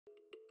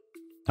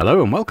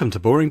Hello and welcome to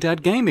Boring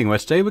Dad Gaming, where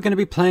today we're going to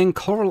be playing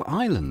Coral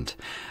Island.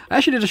 I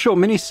actually did a short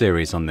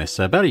mini-series on this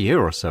about a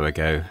year or so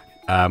ago,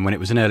 when it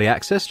was in early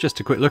access. Just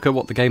a quick look at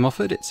what the game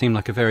offered. It seemed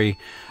like a very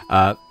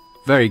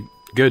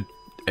good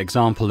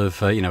example of,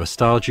 a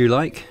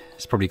Stardew-like.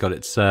 It's probably got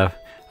its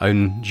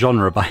own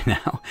genre by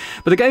now.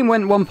 But the game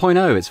went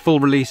 1.0. It's full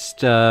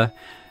released a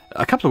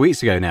couple of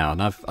weeks ago now,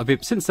 and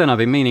since then I've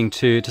been meaning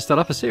to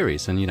start up a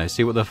series and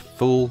see what the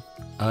full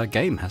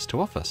game has to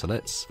offer. So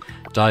let's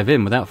dive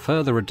in without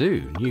further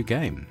ado. New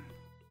game.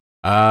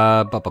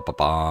 I think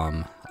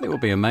it will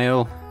be a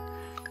male.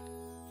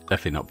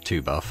 Definitely not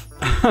too buff.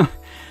 Kind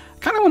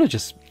of want to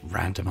just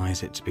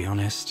randomize it, to be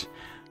honest.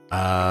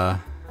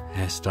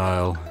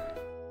 Hairstyle.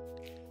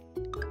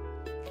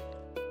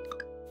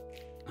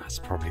 That's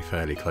probably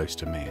fairly close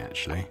to me,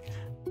 actually.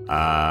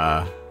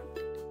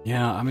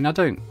 Yeah, I mean, I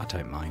don't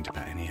mind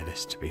about any of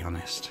this, to be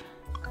honest.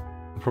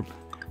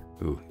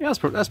 Ooh, yeah,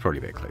 that's probably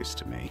a bit close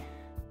to me.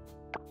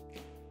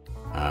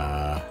 What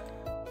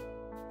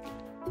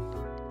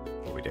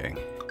are we doing?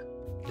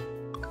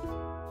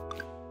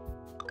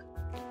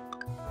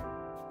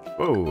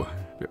 Whoa,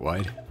 a bit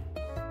wide.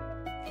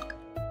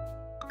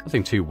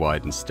 Nothing too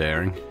wide and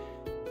staring.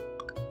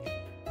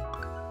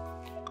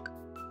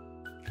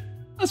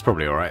 That's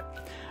probably alright.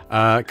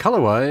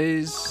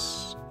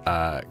 Colour-wise,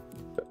 go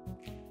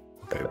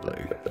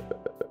blue.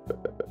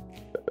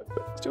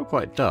 Still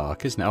quite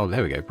dark, isn't it? Oh,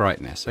 there we go,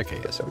 brightness. Okay,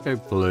 yeah, so we'll go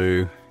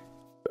blue.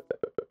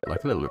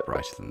 Like a little bit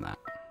brighter than that.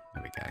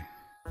 There we go.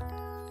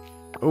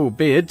 Oh,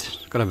 beard.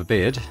 Gotta have a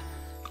beard.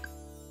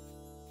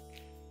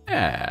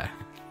 Yeah.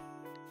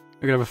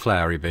 We're gonna have a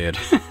flowery beard.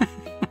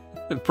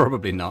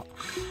 Probably not.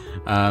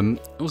 What's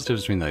the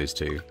difference between those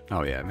two?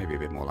 Oh yeah, maybe a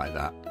bit more like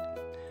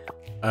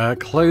that.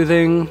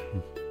 Clothing.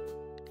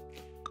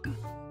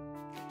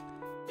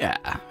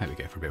 Yeah, maybe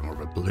go for a bit more of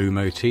a blue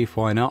motif,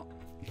 why not?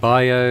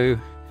 Bio.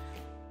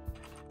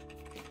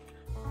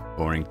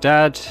 Boring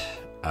Dad.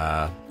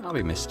 I'll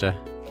be Mr.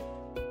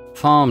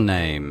 Farm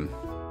name.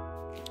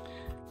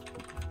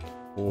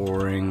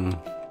 Boring.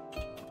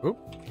 Oh.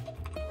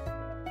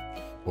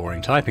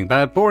 Boring typing.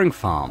 Bad. Boring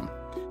farm.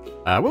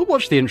 We'll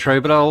watch the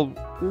intro, but I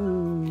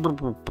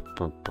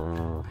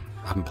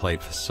haven't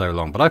played for so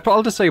long. But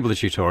I'll disable the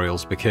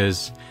tutorials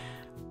because,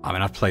 I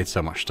mean, I've played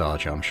so much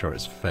Stardew, I'm sure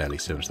it's fairly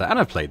similar to that. And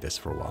I've played this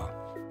for a while.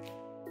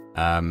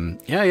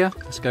 Yeah,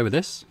 let's go with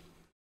this.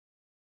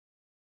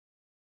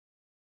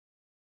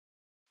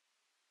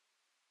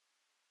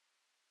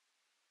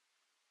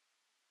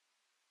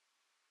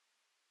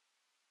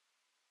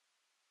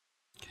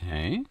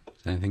 Okay,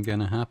 is anything going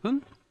to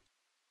happen?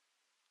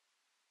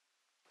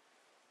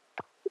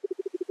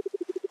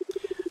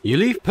 You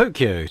leave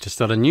Tokyo to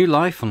start a new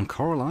life on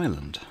Coral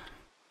Island.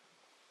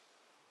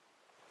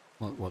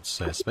 What's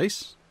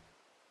space?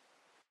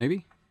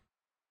 Maybe?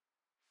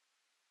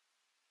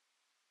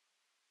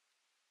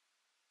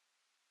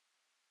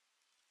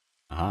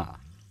 Ah.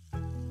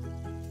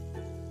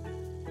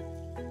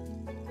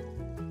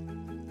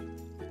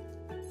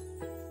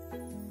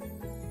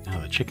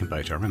 Oh, the chicken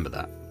boat, I remember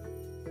that.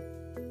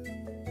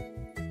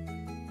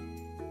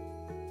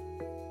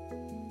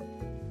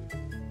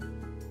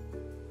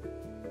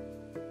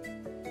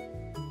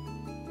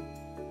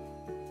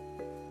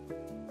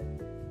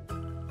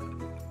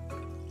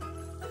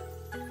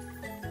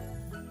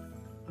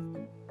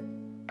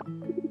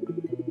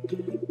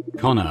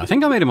 Connor, I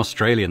think I made him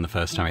Australian the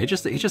first time. He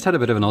just had a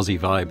bit of an Aussie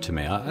vibe to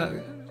me.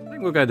 I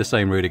think we'll go the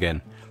same route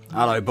again.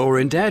 Hello,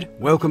 Boring Dad.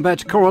 Welcome back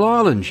to Coral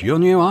Island, your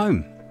new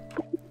home.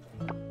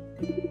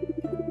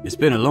 It's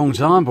been a long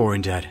time,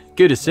 Boring Dad.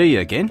 Good to see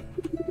you again.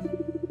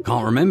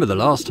 Can't remember the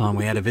last time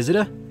we had a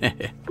visitor.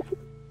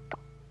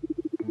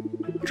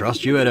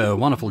 Trust you had a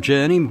wonderful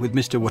journey with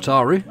Mr.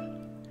 Wataru.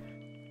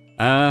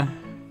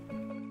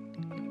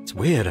 It's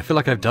weird. I feel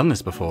like I've done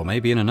this before,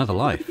 maybe in another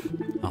life.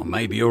 Oh,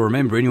 maybe you're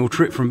remembering your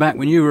trip from back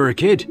when you were a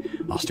kid.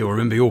 I still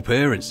remember your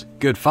parents.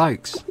 Good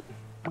folks.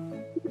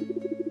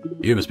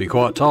 You must be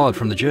quite tired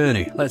from the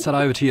journey. Let's head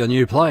over to your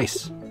new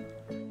place.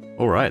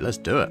 Alright, let's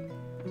do it.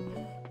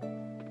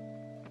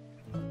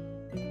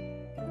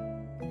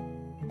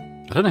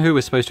 I don't know who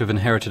we're supposed to have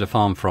inherited a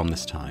farm from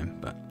this time,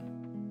 but...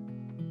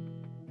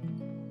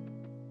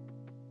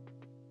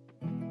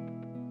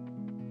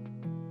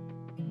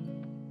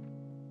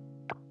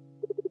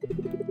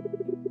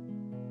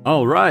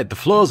 Alright, the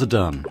floors are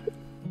done.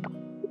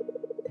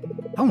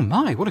 Oh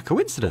my, what a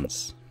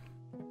coincidence.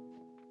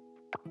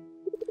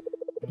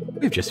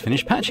 We've just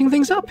finished patching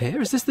things up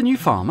here. Is this the new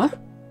farmer?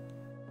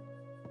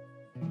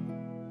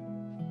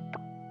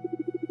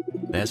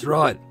 That's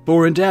right.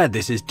 Boring Dad,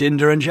 this is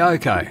Dinder and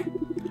Joko.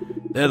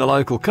 They're the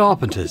local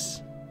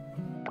carpenters.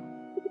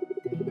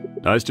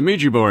 Nice to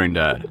meet you, Boring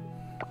Dad.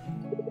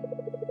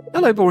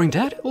 Hello, Boring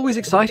Dad. Always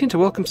exciting to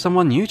welcome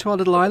someone new to our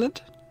little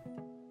island.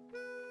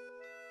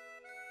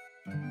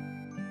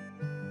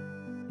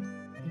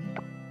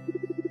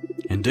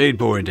 Indeed,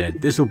 Boring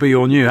Dad. This will be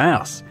your new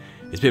house.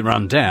 It's a bit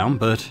run down,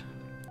 but...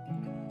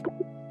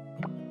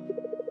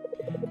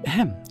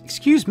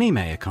 Excuse me,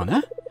 Mayor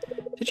Connor.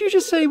 Did you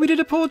just say we did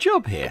a poor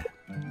job here?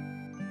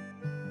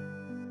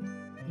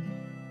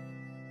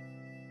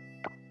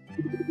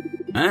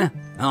 Huh?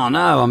 Oh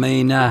no, I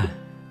mean,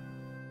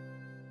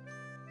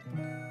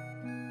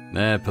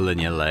 They're pulling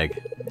your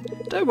leg.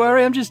 Don't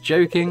worry, I'm just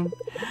joking.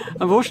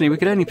 Unfortunately, we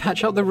could only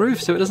patch up the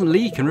roof so it doesn't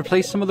leak and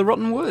replace some of the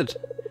rotten wood.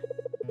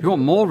 If you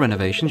want more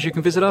renovations, you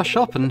can visit our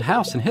shop and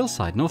house in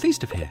Hillside,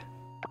 northeast of here.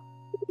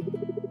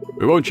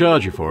 We won't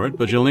charge you for it,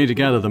 but you'll need to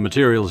gather the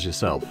materials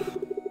yourself.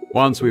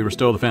 Once we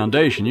restore the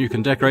foundation, you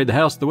can decorate the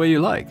house the way you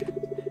like.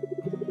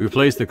 We've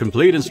placed the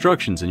complete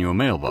instructions in your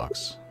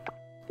mailbox.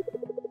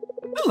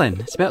 Well then,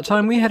 it's about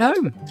time we head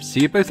home.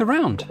 See you both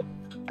around.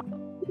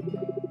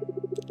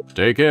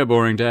 Take care,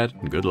 Boring Dad,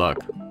 and good luck.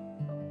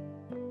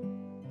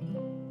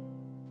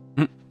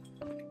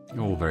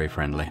 All very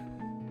friendly.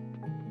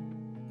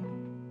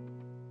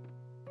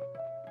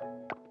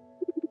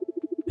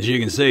 As you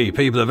can see,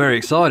 people are very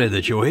excited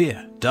that you're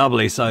here.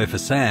 Doubly so for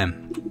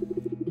Sam.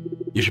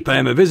 You should pay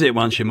him a visit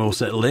once you're more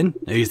settled in.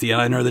 He's the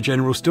owner of the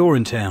general store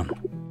in town.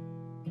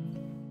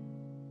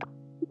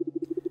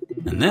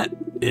 And that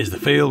is the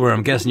field where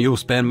I'm guessing you'll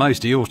spend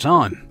most of your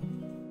time.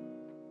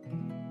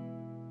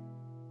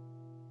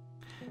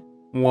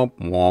 Womp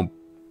womp.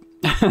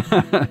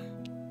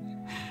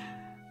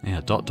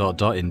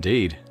 Yeah, ...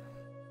 indeed.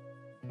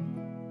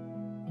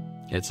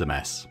 It's a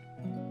mess.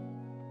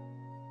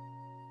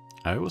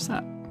 Oh, what's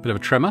that? Bit of a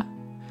tremor?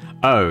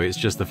 Oh, it's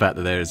just the fact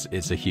that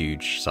it's a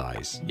huge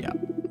size. Yeah.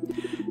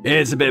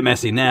 It's a bit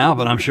messy now,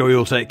 but I'm sure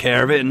you'll take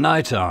care of it in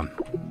no time.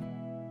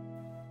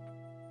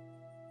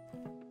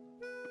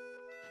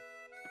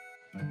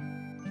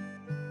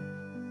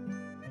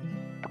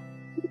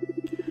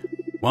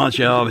 Once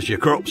you harvest your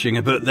crops, you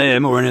can put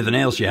them or anything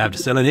else you have to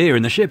sell in here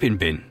in the shipping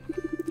bin.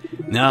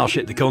 Then I'll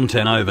ship the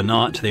content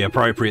overnight to the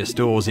appropriate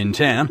stores in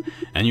town,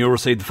 and you'll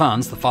receive the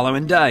funds the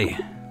following day.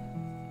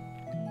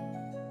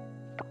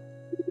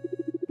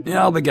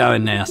 Yeah, I'll be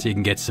going now so you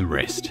can get some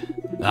rest.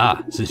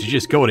 Since you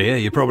just got here,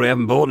 you probably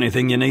haven't bought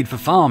anything you need for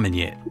farming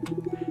yet.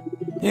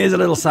 Here's a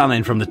little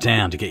something from the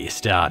town to get you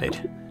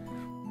started.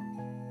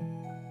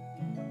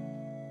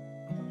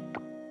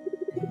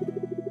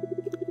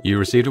 You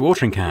received a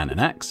watering can, an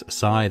axe, a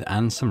scythe,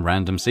 and some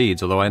random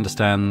seeds, although I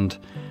understand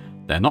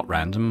they're not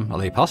random. Are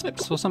they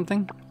parsnips or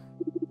something?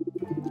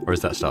 Or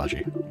is that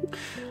Stardew?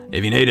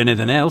 If you need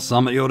anything else,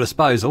 I'm at your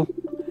disposal.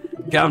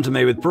 Come to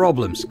me with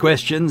problems,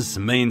 questions,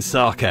 and mean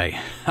sake.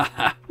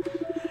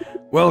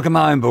 Welcome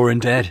home, Boring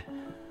Dad.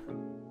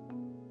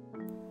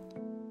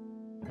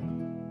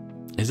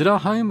 Is it our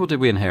home or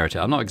did we inherit it?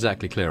 I'm not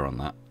exactly clear on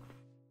that.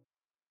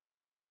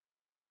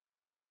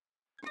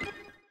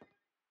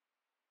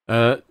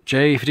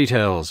 J for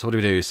details. What do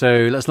we do?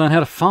 So let's learn how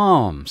to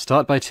farm.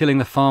 Start by tilling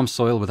the farm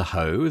soil with a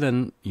hoe,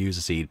 then use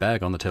a seed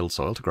bag on the tilled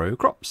soil to grow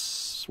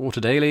crops. Water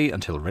daily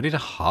until ready to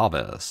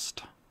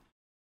harvest.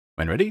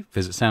 When ready,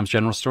 visit Sam's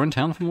general store in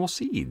town for more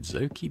seeds.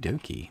 Okie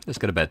dokie. Let's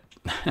go to bed.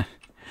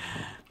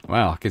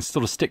 Wow, I can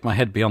sort of stick my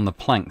head beyond the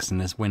planks in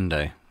this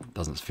window.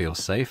 Doesn't feel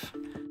safe.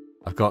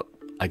 I've got,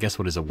 I guess,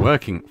 what is a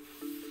working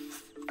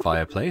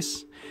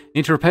fireplace.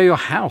 Need to repair your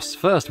house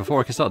first before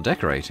I can start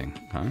decorating.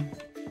 Okay.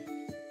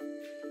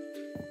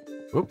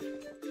 Oop.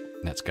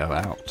 Let's go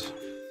out.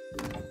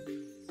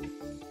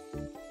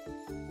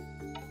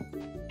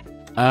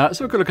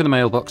 So we'll go look at the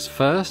mailbox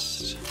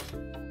first.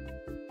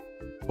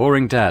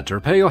 Boring Dad, to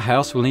repair your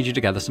house, we'll need you to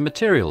gather some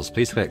materials.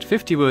 Please collect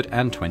 50 wood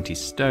and 20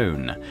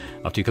 stone.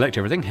 After you collect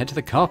everything, head to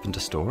the carpenter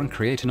store and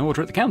create an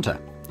order at the counter.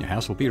 Your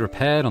house will be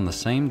repaired on the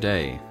same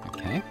day.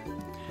 Okay.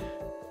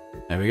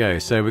 There we go.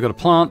 So we've got a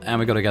plant and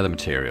we've got to gather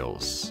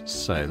materials.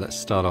 So let's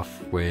start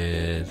off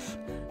with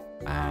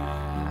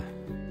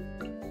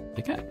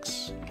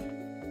pickaxe.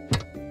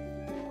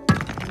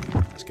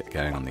 Let's get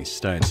going on these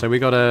stones. So we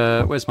got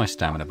a... Where's my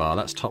stamina bar?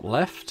 That's top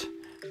left.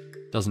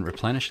 Doesn't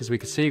replenish, as we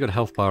can see. Got a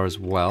health bar as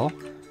well.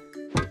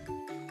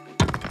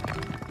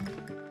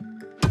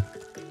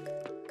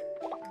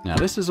 Now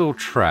this is all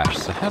trash.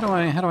 So how do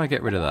I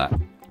get rid of that?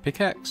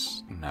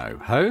 Pickaxe? No.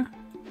 Hoe?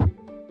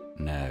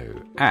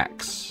 No.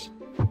 Axe?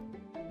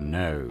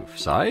 No.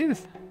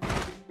 Scythe?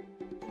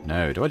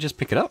 No. Do I just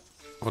pick it up?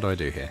 What do I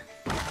do here?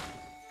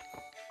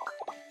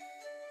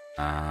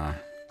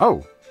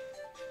 Oh!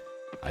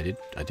 I did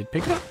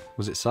pick it up?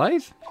 Was it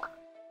scythe?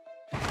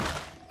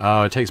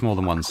 Oh, it takes more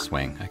than one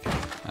swing. Okay,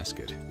 that's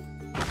good.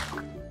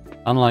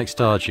 Unlike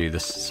Stardew, the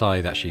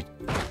scythe actually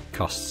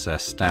costs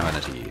stamina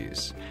to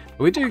use.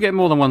 But we do get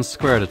more than one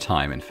square at a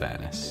time, in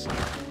fairness.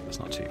 That's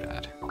not too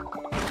bad.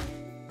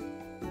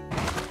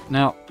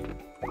 Now,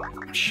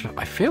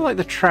 I feel like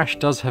the trash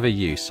does have a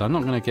use, so I'm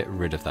not going to get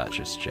rid of that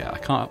just yet.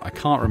 I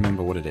can't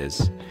remember what it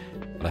is,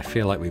 but I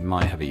feel like we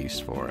might have a use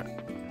for it.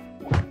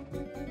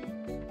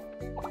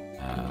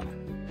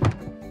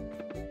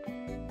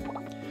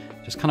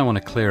 Just kind of want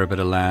to clear a bit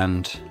of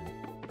land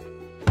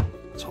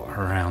sort of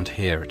around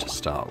here to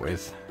start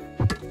with.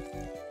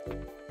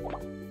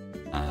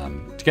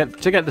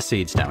 To get the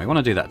seeds down. We want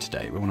to do that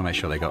today. We want to make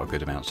sure they got a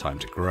good amount of time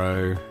to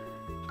grow.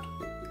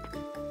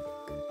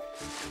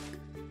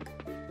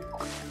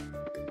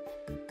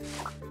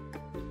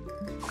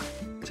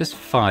 Just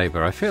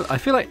fiber. I feel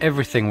like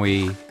everything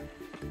we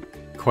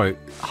quote,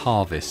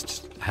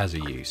 harvest has a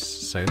use.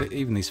 So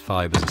even these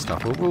fibres and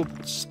stuff, we'll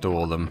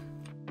store them.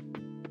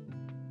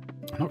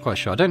 I'm not quite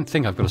sure. I don't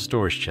think I've got a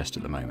storage chest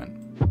at the moment.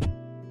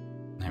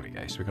 There we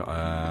go. So we've got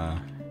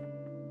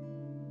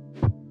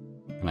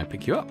Can I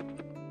pick you up?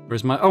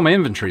 Where's my... Oh, my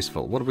inventory's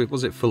full. What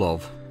was it full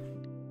of?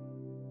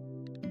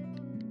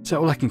 Is that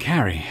all I can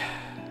carry?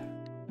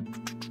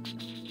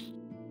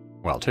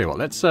 Well, I'll tell you what.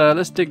 Let's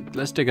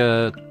dig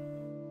a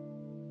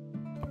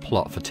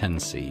plot for 10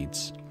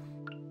 seeds,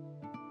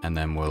 and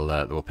then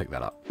we'll pick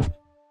that up.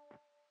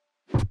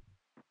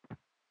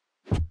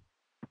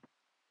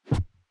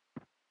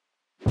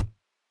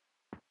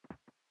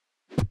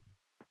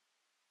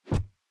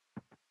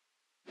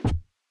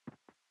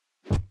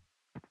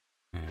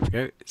 There we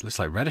go. It looks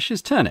like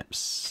radishes,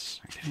 turnips.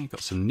 Okay,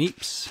 got some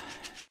neeps,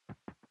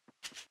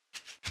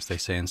 as they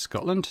say in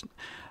Scotland.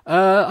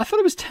 I thought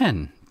it was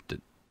 10.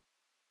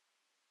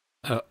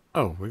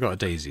 Oh, we got a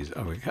daisies.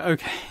 Oh,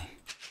 okay.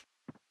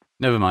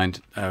 Never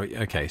mind. Oh,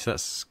 okay, so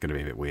that's going to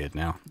be a bit weird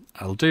now.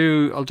 I'll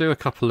do a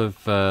couple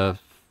of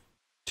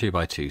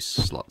 2x2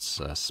 spots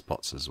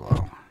as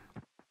well.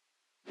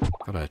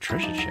 Got a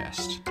treasure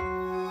chest.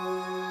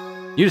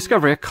 New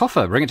discovery: a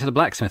coffer. Bring it to the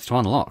blacksmith to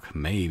unlock.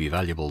 Maybe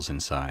valuables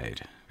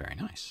inside. Very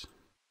nice.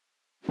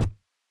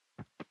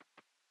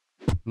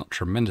 Not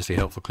tremendously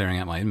helpful clearing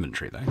out my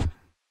inventory though.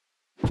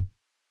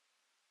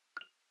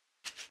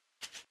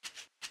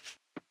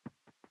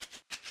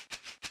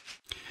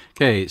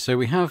 Okay, so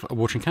we have a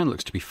watering can,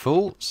 looks to be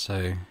full,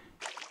 so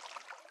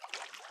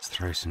let's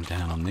throw some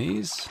down on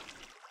these.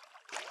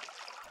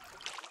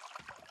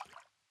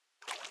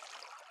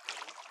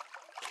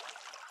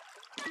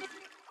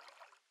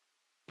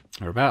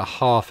 We're about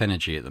half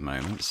energy at the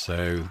moment, so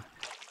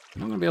we're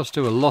not going to be able to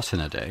do a lot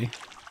in a day.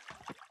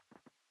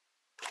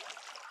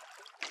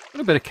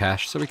 Got a bit of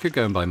cash, so we could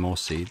go and buy more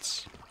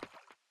seeds.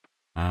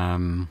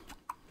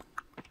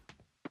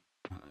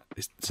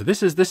 So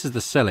this is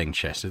the selling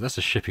chest. That's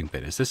a shipping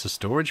bin. Is this a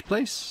storage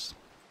place?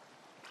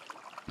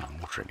 No, I'm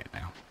watering it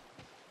now.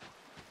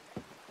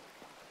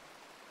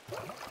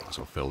 Might as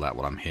well fill that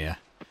while I'm here.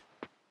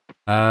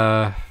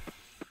 I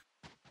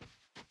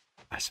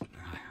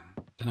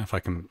don't know if I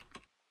can...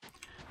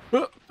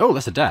 Oh,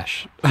 that's a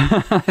dash.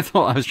 I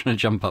thought I was trying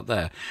to jump up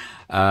there.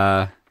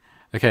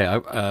 Okay,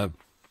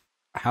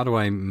 how do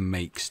I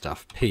make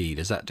stuff? P,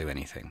 does that do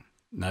anything?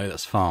 No,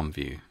 that's farm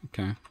view.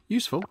 Okay,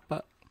 useful,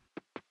 but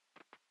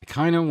I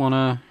kind of want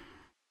to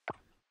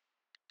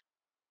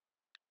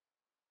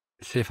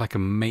see if I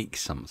can make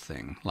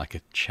something like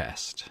a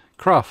chest.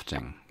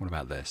 Crafting, what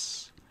about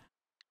this?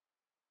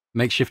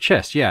 Makeshift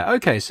chest, yeah,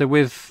 okay, so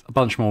with a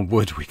bunch more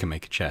wood we can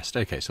make a chest.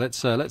 Okay, so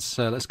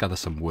let's gather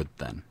some wood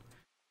then.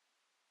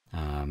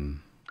 We're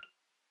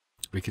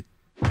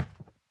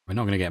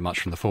not going to get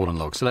much from the fallen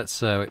log, so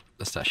let's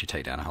actually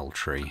take down a whole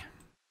tree.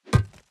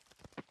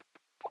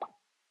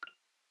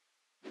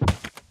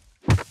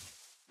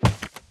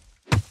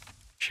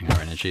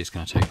 Our energy is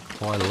going to take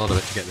quite a lot of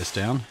it to get this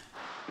down.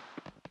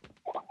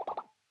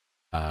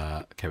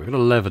 Okay, we've got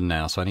 11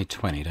 now, so I need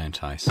 20,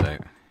 don't I? So,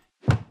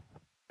 I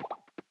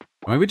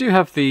mean, we do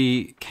have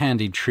the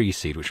candied tree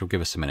seed, which will give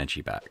us some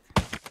energy back.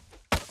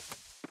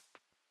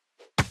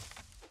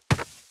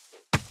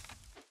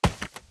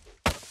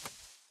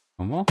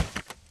 One more.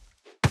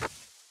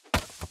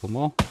 Couple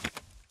more.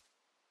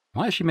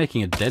 Am I actually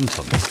making a dent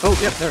on this? Oh,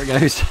 yep, there it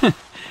goes.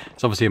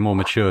 It's obviously a more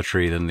mature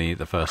tree than the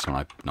first one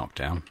I knocked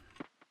down.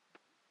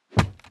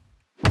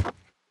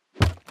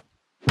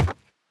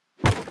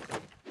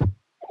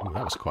 Oh,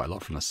 that was quite a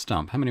lot from the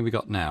stump. How many we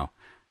got now?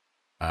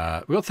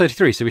 We got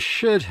 33, so we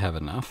should have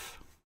enough.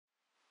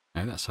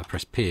 No, that's I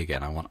press P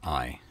again. I want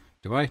I.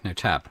 Do I? No,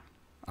 tab.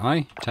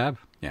 I? Tab?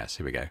 Yes,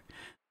 here we go.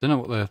 Don't know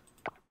what the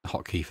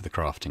hotkey for the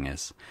crafting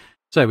is.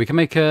 So we can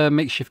make a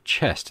makeshift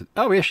chest.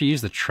 Oh, we actually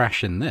use the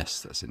trash in this.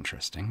 That's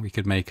interesting. We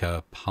could make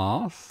a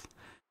path,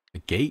 a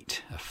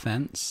gate, a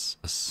fence,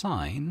 a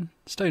sign,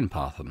 stone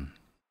path, and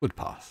wood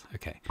path.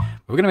 Okay,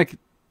 we're going to make...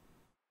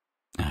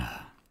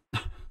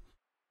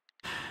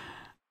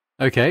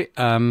 Okay,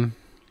 well, I'm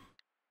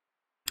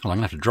going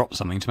to have to drop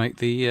something to make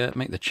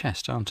the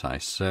chest, aren't I?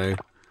 So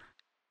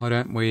why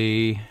don't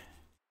we...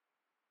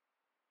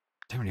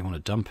 Don't really want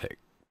to dump it,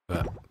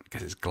 but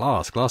because it's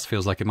glass. Glass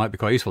feels like it might be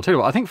quite useful. Tell you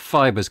what, I think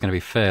fibre is going to be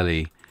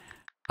fairly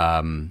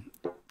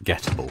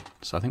gettable,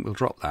 so I think we'll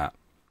drop that.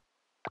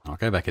 I'll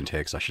go back into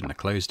here because I shouldn't have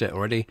closed it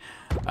already.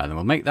 And then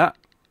we'll make that.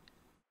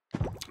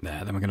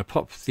 There, then we're going to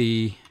pop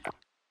the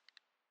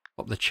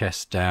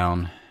chest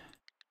down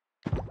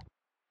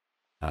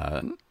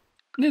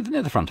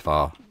near the front of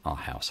our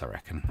house, I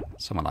reckon.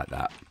 Somewhere like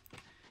that.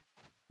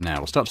 Now,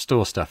 we'll start to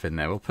store stuff in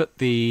there. We'll put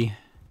we'll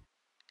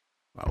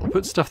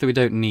put stuff that we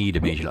don't need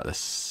immediately, like the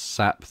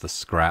sap, the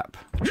scrap,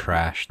 the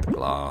trash, the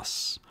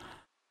glass.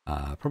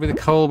 Probably the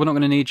coal we're not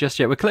going to need just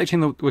yet. We're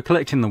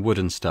collecting the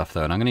wooden stuff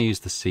though, and I'm going to use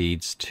the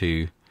seeds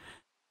to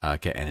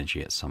get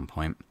energy at some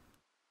point.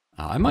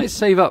 I might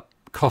save up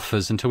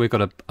coffers until we've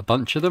got a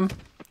bunch of them.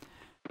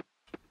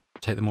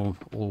 Take them all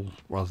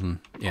rather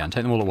than and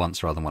take them all at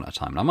once rather than one at a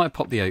time. And I might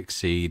pop the oak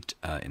seed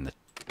in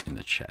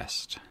the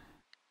chest.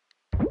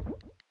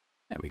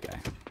 There we go.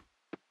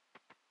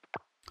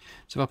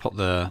 So if I pop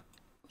the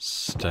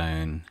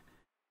stone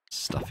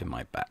stuff in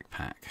my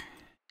backpack.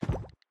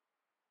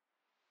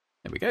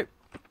 There we go.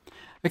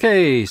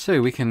 Okay,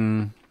 so we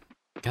can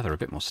gather a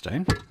bit more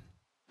stone.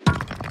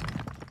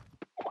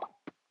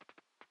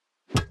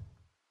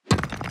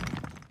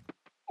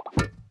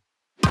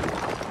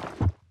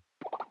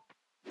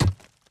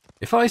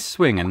 If I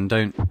swing and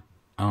don't...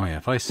 Oh yeah,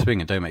 if I swing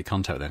and don't make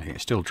contact with anything,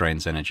 it still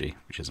drains energy,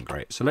 which isn't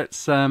great. So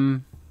let's... I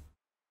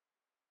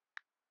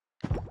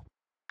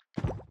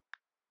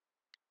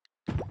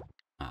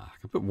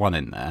could put one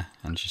in there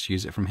and just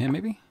use it from here,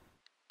 maybe?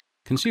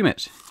 Consume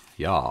it.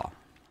 Yeah.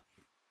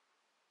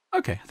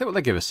 Okay, I think what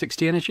they give us,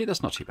 60 energy,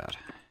 that's not too bad.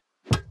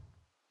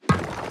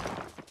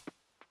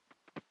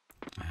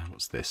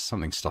 What's this?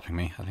 Something's stopping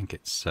me. I think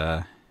it's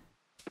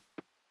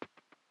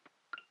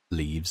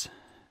leaves.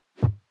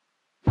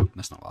 Oh,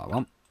 that's not what I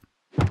want.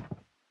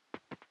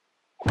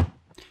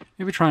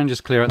 Maybe try and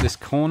just clear out this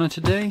corner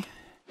today.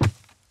 I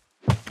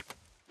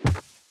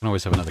can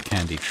always have another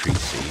candy tree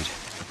seed.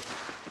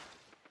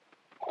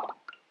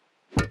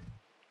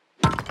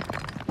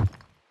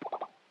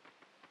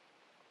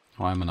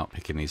 Why am I not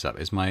picking these up?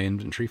 Is my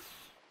inventory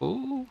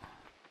full?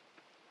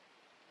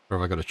 Or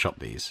have I got to chop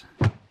these?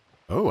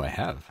 Oh, I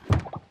have.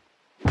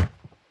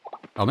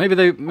 Oh, maybe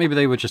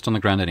they were just on the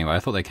ground anyway. I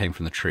thought they came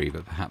from the tree,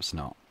 but perhaps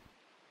not.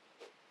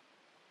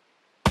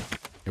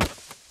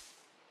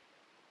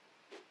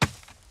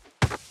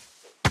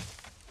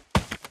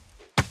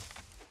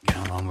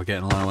 Come on, we're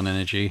getting low on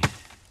energy.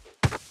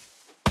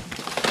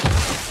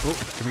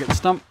 Oh, can we get the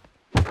stump?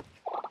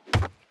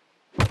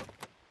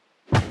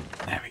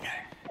 There we go.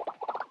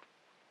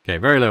 Okay,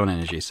 very low on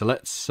energy, so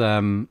let's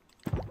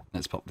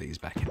pop these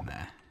back in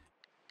there.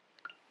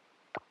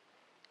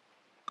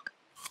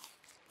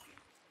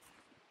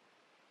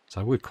 So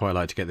I would quite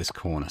like to get this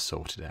corner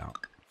sorted out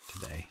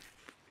today,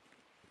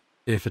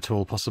 if at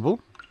all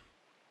possible.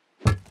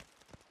 Got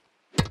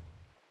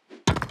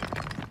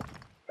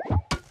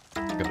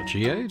a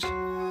geode.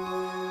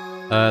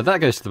 That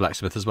goes to the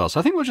blacksmith as well, so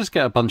I think we'll just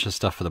get a bunch of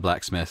stuff for the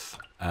blacksmith,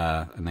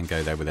 and then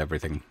go there with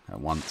everything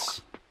at once.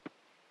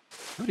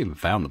 I haven't even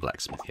found the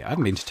blacksmith yet. I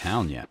haven't been to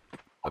town yet.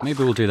 But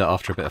maybe we'll do that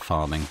after a bit of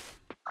farming.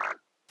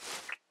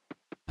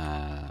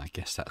 I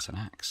guess that's an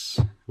axe.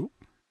 Ooh,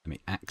 let me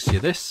axe you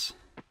this.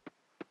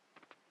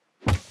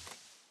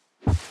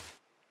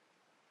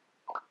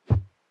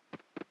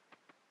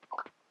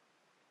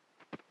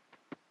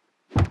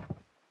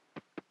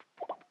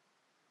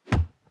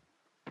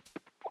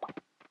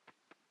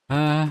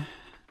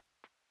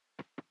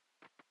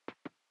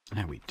 How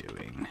are we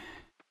doing?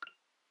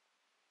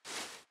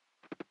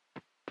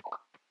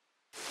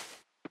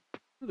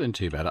 Not doing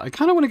too bad. I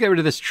kind of want to get rid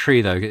of this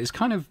tree though. It's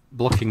kind of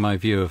blocking my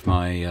view of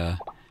my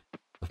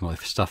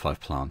stuff I've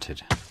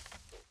planted.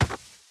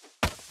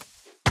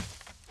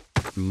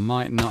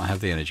 Might not have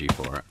the energy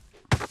for it,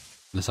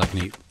 unless I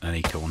can eat an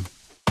acorn.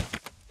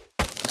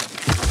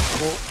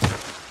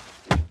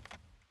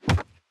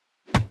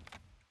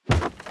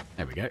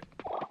 There we go.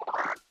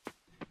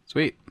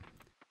 Sweet.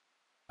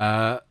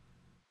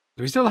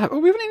 Do we still have? Oh,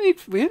 we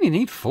only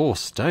need 4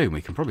 stone.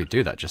 We can probably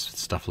do that just with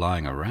stuff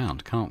lying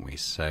around, can't we?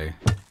 So.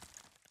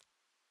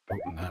 Oh,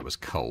 that was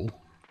coal.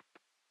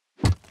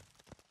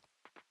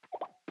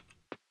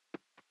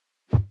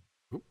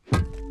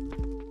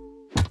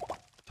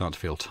 Start to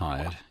feel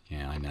tired.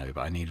 Yeah, I know,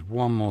 but I need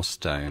 1 more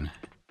stone.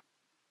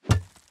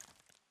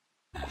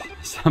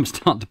 So I'm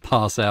starting to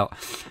pass out.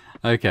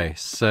 Okay,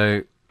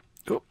 so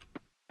oh,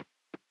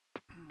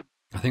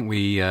 I think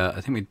we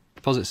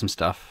deposit some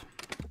stuff.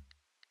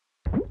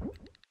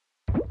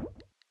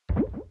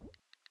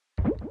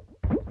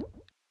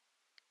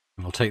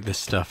 And we'll take this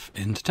stuff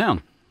into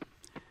town.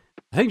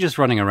 I think just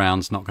running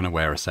around's not going to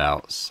wear us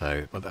out,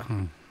 so... But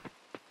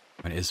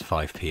it is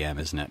 5 PM,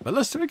 isn't it? But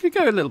we could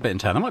go a little bit in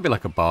town. There might be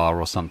like a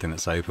bar or something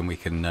that's open. We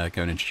can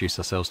go and introduce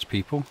ourselves to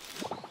people.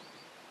 Oh,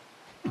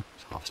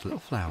 let's harvest a little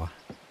flower.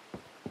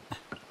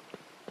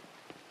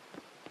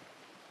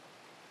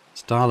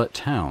 Starlet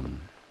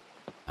Town.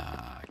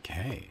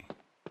 Okay.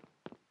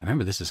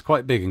 Remember, this is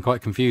quite big and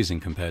quite confusing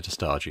compared to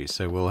Stardew,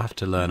 so we'll have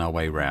to learn our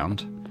way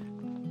round.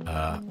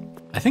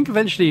 I think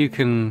eventually you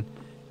can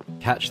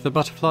catch the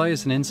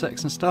butterflies and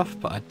insects and stuff,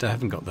 but I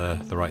haven't got the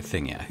right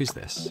thing yet. Who's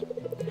this?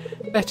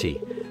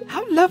 Betty.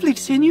 How lovely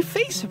to see a new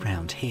face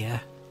around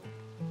here.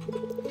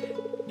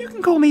 You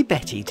can call me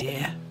Betty,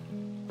 dear.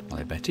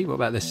 Hello, Betty. What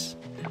about this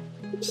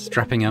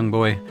strapping young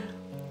boy?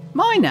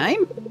 My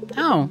name?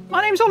 Oh,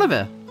 my name's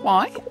Oliver.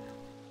 Why?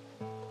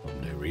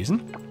 No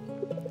reason.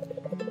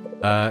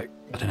 I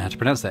don't know how to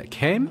pronounce that.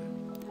 Ken?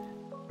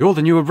 You're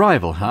the new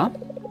arrival, huh?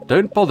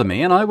 Don't bother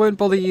me and I won't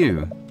bother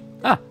you.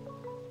 Ah,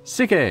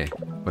 Sige.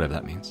 Whatever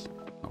that means.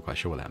 Not quite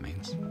sure what that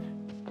means.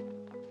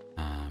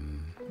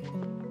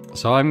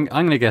 So I'm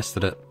going to guess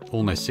that at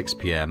almost 6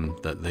 PM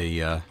that the...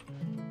 have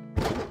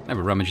a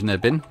rummage in their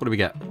bin. What do we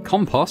get?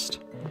 Compost?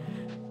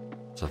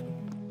 It's a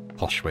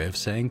posh way of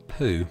saying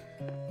poo.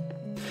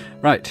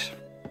 Right.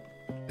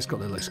 It's got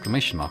a little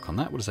exclamation mark on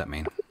that. What does that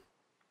mean?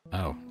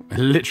 Oh, I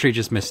literally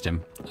just missed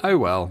him. Oh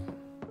well.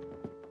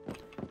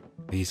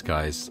 These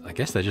guys, I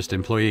guess they're just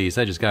employees.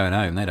 They're just going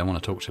home. They don't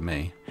want to talk to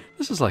me.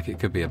 This is like it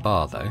could be a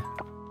bar, though.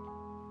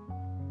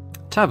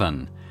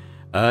 Tavern.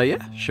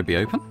 Yeah, should be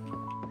open.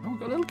 Oh, we've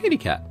got a little kitty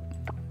cat.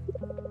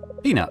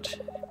 Peanut.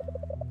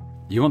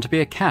 You want to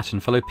be a cat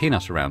and follow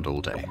Peanut around all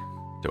day?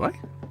 Do I?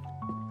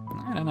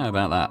 I don't know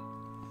about that.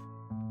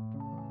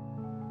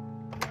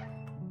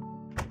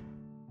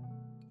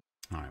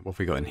 Alright, what have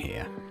we got in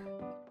here?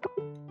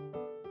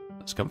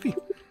 That's comfy.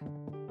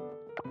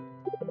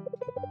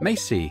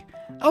 Macy.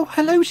 Oh,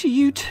 hello to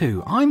you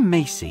too. I'm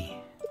Macy.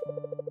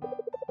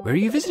 Where are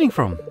you visiting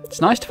from?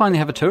 It's nice to finally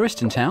have a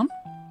tourist in town.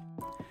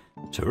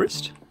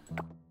 Tourist?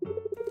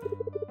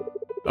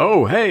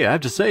 Oh, hey, I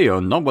have to say, you're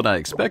not what I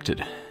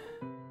expected.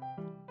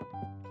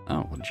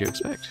 Oh, what did you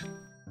expect?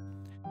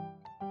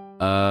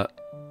 I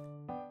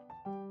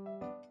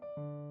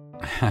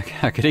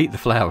could eat the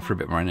flour for a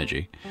bit more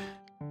energy.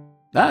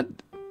 That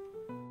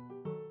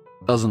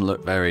doesn't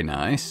look very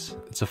nice.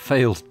 It's a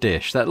failed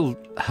dish. That'll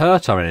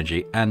hurt our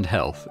energy and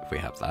health if we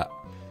have that.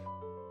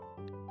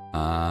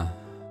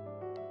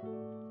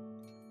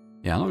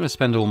 Yeah, I'm not going to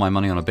spend all my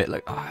money on a bit.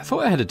 Like, I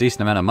thought I had a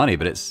decent amount of money,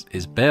 but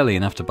it's barely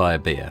enough to buy a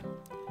beer.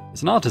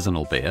 It's an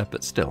artisanal beer,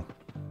 but still.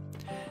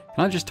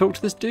 Can I just talk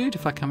to this dude?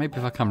 Maybe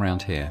if I come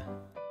around here.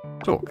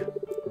 Talk.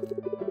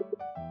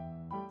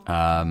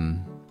 I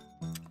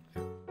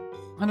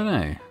don't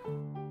know.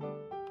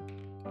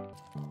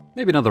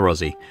 Maybe another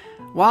Aussie.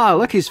 Wow,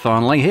 look, he's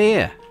finally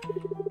here.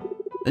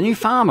 The new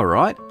farmer,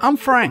 right? I'm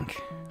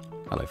Frank.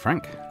 Hello,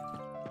 Frank.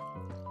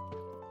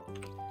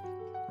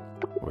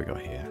 What we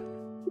got here?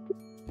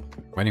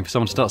 Waiting for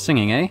someone to start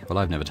singing, eh? Well,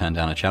 I've never turned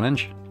down a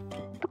challenge.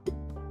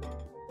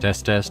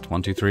 Test, test,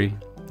 1, 2, 3.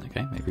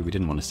 Okay, maybe we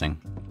didn't want to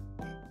sing.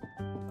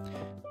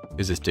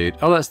 Who's this dude?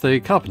 Oh, that's the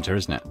carpenter,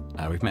 isn't it?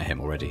 We've met him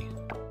already.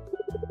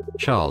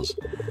 Charles.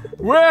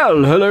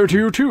 Well, hello to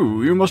you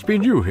too. You must be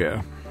new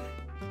here.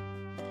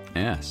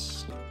 Yes.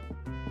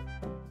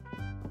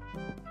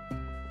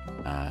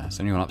 Is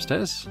anyone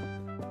upstairs?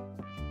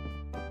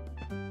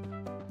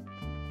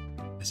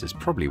 This is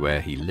probably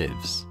where he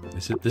lives.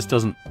 This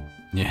doesn't...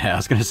 Yeah, I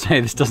was going to say,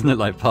 this doesn't look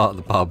like part of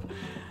the pub.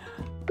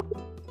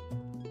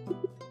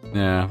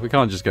 Yeah, we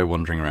can't just go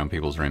wandering around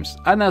people's rooms.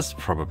 And that's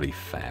probably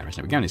fair, isn't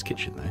it? We go in his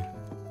kitchen, though.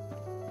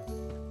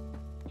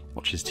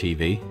 Watch his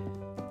TV.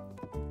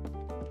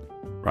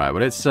 Right,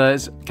 well, it's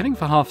getting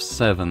for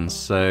 7:30,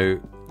 so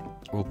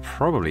we'll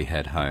probably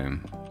head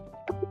home.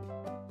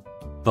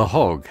 The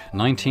Hog,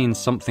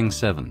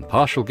 19-something-7.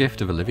 Partial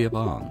gift of Olivia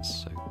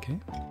Barnes. Okay.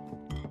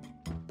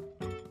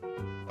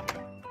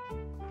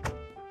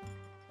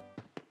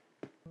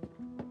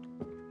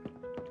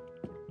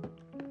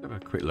 Have a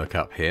quick look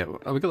up here.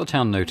 Oh, we've got the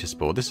town notice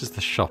board. This is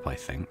the shop, I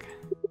think.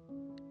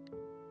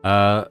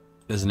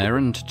 There's an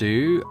errand to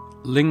do.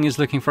 Ling is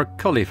looking for a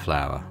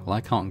cauliflower. Well,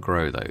 I can't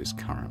grow those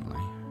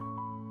currently.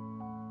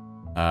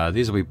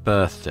 These will be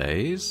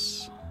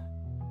birthdays.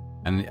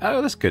 And,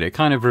 oh, that's good. It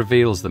kind of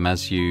reveals them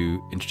as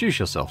you introduce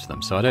yourself to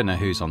them. So I don't know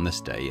who's on this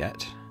day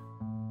yet.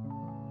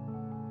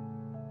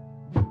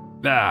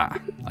 Ah!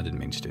 I didn't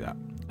mean to do that.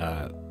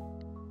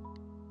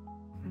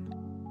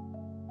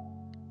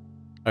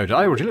 Oh, did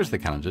I already look at the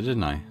calendar,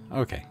 didn't I?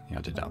 Okay, yeah,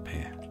 I did it up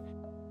here.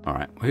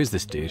 Alright, well, who's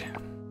this dude?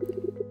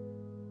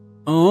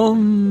 Oh,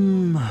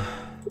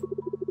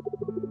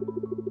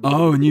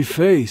 new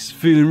face.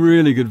 Feeling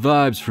really good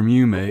vibes from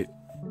you, mate.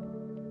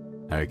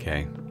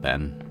 Okay,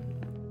 Ben.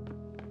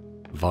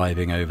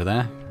 Vibing over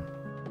there.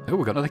 Oh,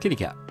 we've got another kitty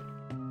cat.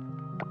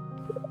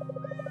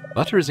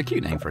 Butter is a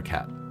cute name for a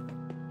cat.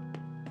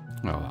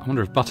 Well, I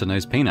wonder if Butter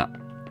knows Peanut.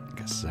 I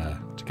guess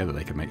together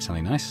they could make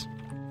something nice.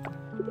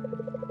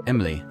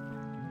 Emily.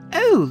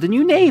 Oh, the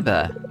new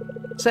neighbour.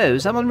 So,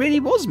 someone really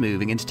was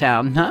moving into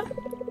town, huh?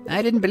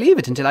 I didn't believe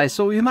it until I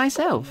saw you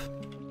myself.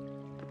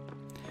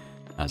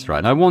 That's right.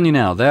 And I warn you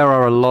now, there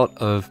are a lot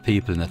of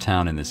people in the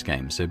town in this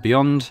game. So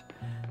beyond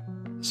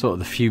sort of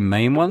the few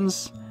main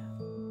ones,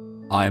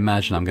 I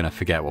imagine I'm going to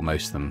forget what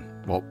most of them,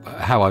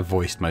 how I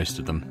voiced most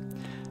of them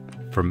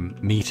from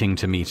meeting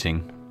to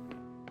meeting.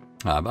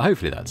 But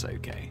hopefully that's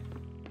okay.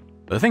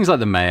 But the things like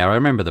the mayor, I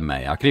remember the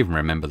mayor. I can even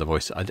remember the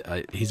voice.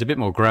 He's a bit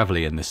more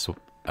gravelly in this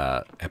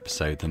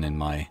episode than in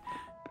my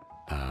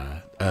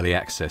early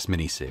access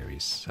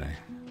miniseries. So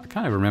I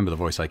kind of remember the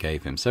voice I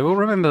gave him. So we'll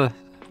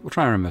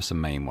try and remember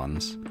some main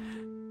ones.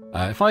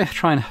 If I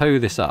try and hoe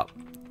this up,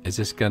 is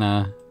this going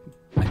to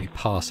make me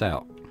pass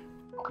out?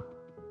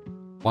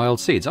 Wild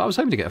seeds. I was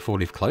hoping to get a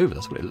 4-leaf clover.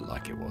 That's what it looked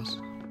like it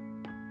was.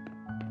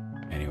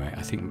 Anyway,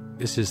 I think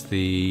this is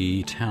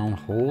the town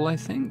hall, I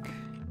think.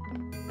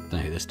 Don't know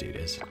who this dude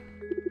is.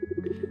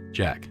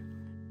 Jack.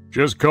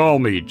 Just call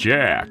me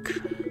Jack.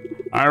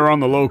 I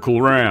run the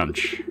local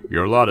ranch.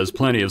 Your lot has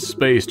plenty of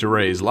space to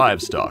raise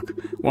livestock.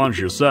 Once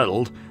you're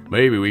settled,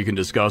 maybe we can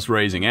discuss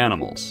raising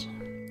animals.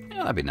 Yeah,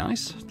 that'd be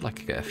nice. I'd like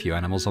to get a few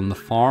animals on the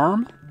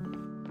farm.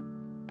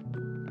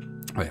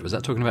 Wait, was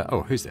that talking about...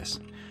 Oh, who's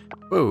this?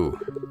 Whoa.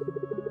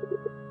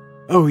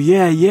 Oh,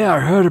 yeah, I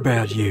heard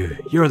about you.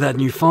 You're that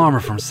new farmer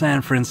from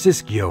San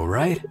Francisco,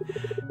 right?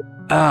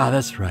 Ah,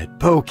 that's right,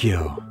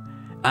 Pokio.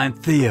 I'm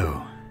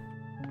Theo.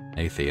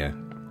 Hey, Theo.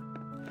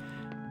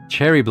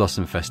 Cherry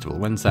Blossom Festival.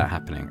 When's that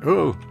happening?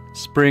 Oh,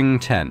 Spring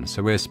 10.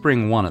 So we're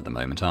Spring 1 at the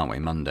moment, aren't we?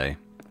 Monday.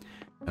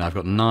 And I've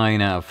got 9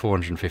 out of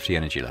 450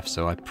 energy left,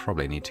 so I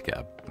probably need to get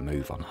a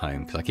move on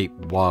home, because I keep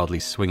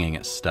wildly swinging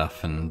at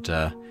stuff and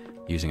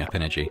using up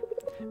energy.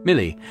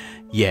 Millie.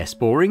 Yes,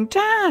 boring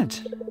dad.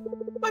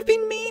 I've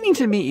been meaning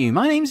to meet you.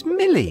 My name's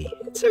Millie.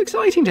 It's so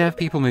exciting to have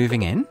people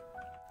moving in.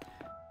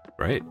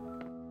 Great.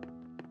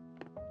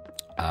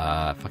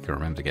 If I can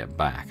remember to get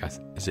back.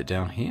 Is it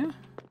down here?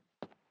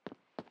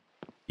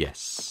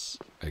 Yes.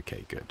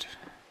 Okay, good.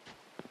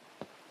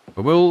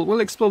 But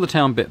we'll explore the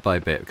town bit by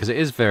bit, because it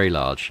is very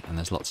large, and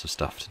there's lots of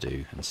stuff to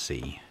do and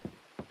see.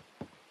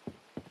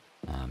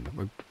 But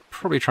we'll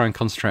probably try and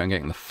concentrate on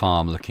getting the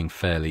farm looking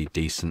fairly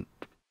decent,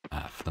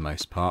 for the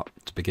most part,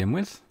 to begin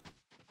with.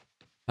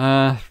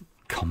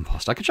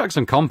 Compost. I could chuck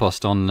some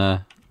compost on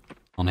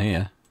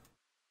here.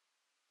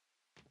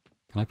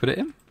 Can I put it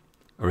in?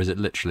 Or is it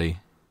literally...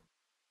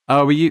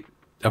 Oh, we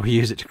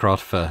use it to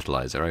craft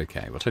fertilizer.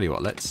 Okay, well, tell you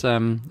what, let's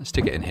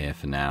stick it in here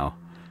for now.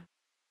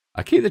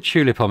 I keep the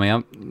tulip on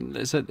me.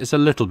 It's a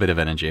little bit of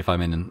energy if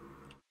I'm in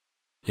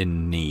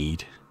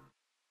need.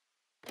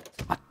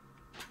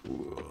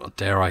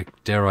 Dare I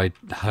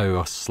hoe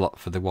a slot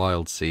for the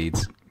wild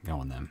seeds? Go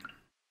on then.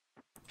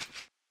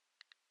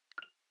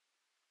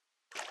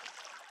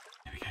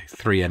 There we go.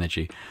 3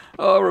 energy.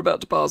 Oh, we're about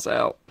to pass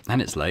out,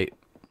 and it's late.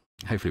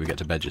 Hopefully we get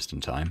to bed just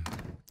in time.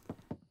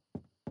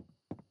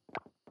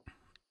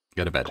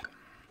 Go to bed.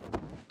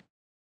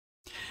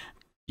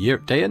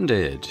 Day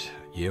ended.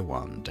 Year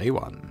 1, day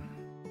 1.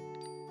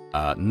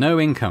 No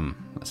income.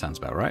 That sounds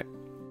about right.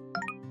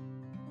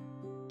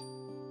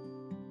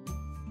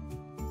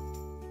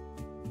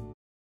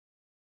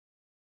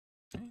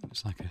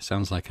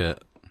 Sounds like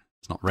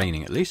it's not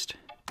raining at least.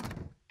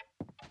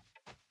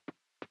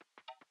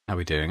 How are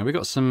we doing? Have we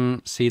got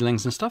some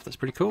seedlings and stuff? That's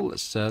pretty cool.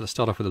 Let's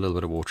start off with a little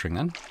bit of watering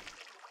then.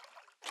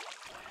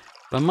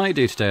 What I might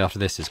do today after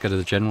this is go to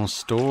the general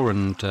store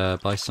and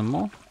buy some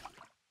more.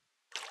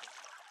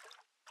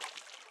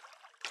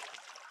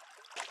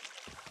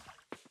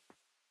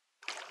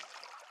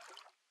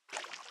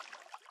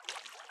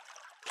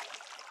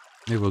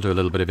 Maybe we'll do a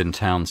little bit of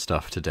in-town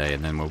stuff today,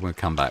 and then when we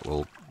come back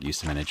we'll use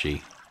some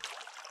energy.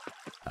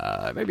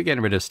 Maybe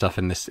getting rid of stuff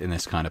in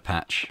this kind of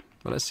patch.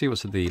 But let's see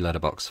what's in the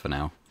letterbox for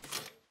now.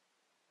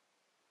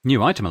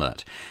 New item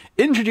alert.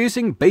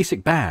 Introducing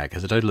Basic Bag.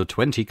 Has a total of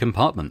 20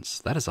 compartments.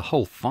 That is a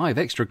whole 5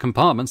 extra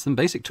compartments than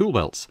basic tool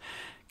belts.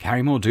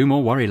 Carry more, do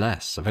more, worry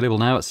less. Available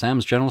now at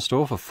Sam's General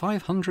Store for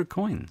 500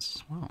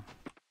 coins. Wow.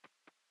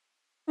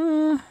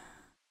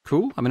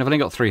 Cool. I mean, I've only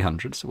got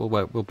 300, so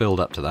we'll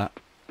build up to that.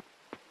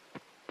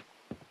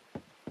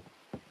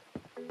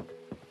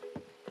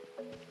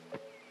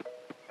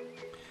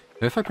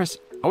 If I press...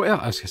 Oh, yeah,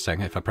 I was just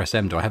saying, if I press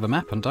M, do I have a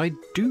map? And I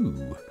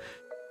do.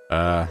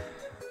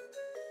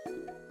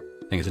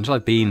 Thing is, until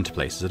I've been to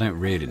places, I don't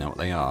really know what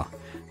they are.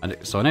 And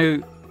so I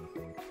know...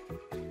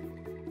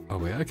 Oh,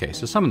 wait, okay,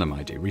 so some of them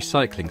I do.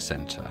 Recycling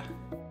centre.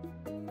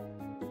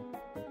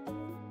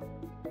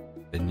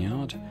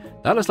 Vineyard.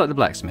 That looks like the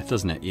blacksmith,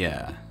 doesn't it?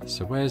 Yeah.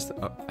 So where's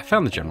the... Oh, I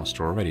found the general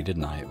store already,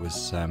 didn't I? It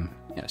was, yeah,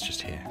 it's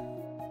just here.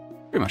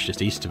 Pretty much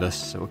just east of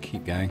us, so we'll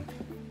keep going.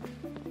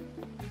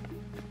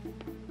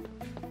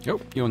 Oh,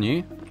 you're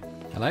new.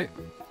 Hello.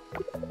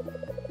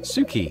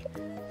 Suki.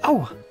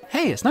 Oh,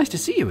 hey, it's nice to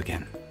see you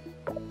again.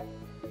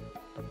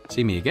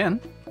 See me again?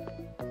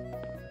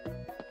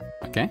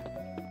 Okay.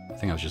 I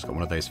think I've just got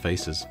one of those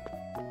faces.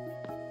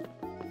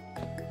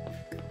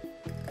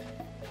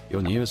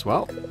 You're new as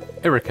well.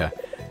 Erica.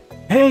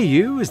 Hey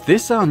you, is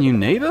this our new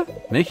neighbour?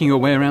 Making your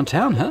way around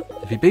town, huh?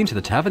 Have you been to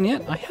the tavern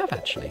yet? I have,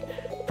 actually.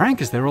 Frank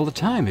is there all the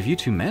time. Have you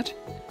two met?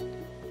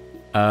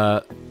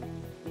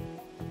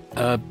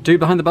 Dude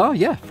behind the bar?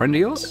 Yeah, friend of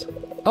yours?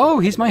 Oh,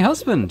 he's my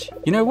husband.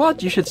 You know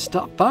what? You should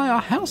stop by our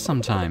house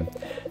sometime.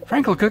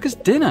 Frank will cook us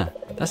dinner.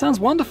 That sounds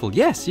wonderful.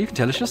 Yes, you can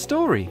tell us your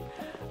story.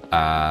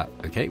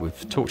 Okay,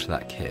 we've talked to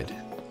that kid.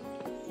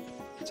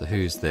 So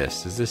who's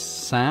this? Is this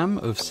Sam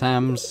of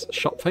Sam's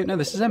Shop Folk? No,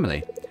 this is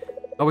Emily.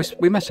 Oh,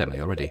 we met Emily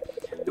already.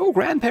 Your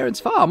grandparents'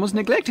 farm was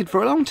neglected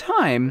for a long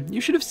time. You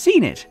should have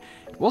seen it.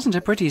 It wasn't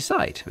a pretty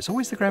sight. It's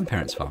always the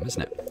grandparents' farm,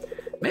 isn't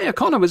it? Mayor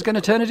Connor was going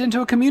to turn it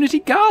into a community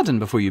garden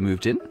before you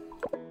moved in.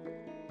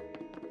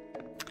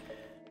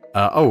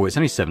 Oh, it's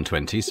only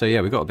 7:20, so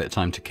yeah, we've got a bit of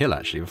time to kill,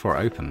 actually, before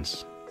it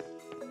opens.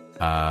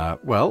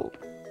 Well...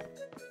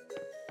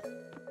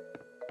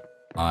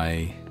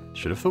 I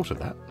should have thought of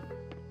that.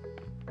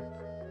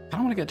 I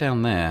don't want to get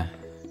down there.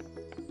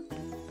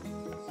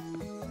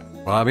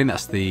 Well, I mean,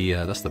 that's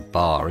the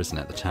bar, isn't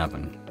it? The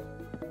tavern.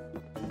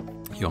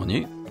 You're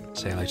new.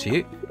 Say hello to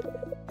you.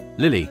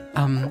 Lily.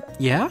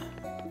 Yeah?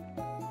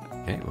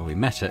 Okay, well, we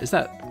met her. Is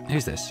that...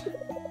 Who's this?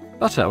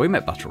 Butter. We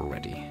met Butter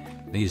already.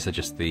 These are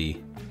just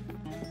the...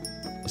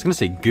 I was going to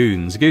say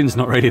goons. Goons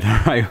not really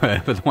the right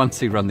word, but the ones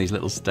who run these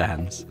little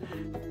stands.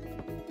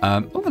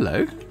 Oh,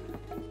 hello.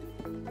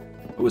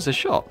 Oh, it's a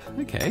shop.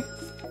 Okay.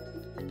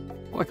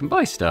 Well, I can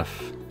buy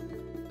stuff.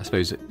 I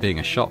suppose it being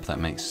a shop, that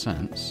makes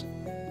sense.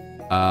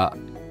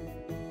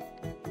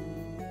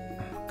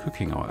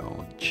 Cooking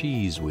oil.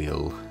 Cheese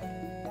wheel.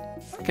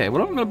 Okay,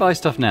 well I'm going to buy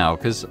stuff now,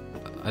 because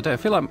I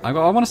feel like I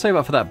want to save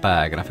up for that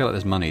bag, and I feel like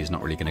this money is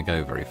not really going to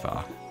go very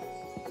far.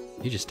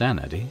 You just stand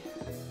there, do you?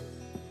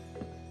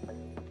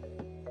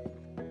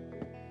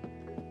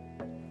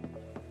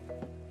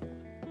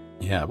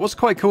 Yeah, what's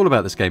quite cool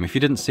about this game, if you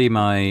didn't see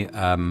my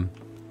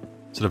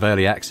sort of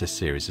early access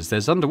series, is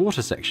there's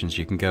underwater sections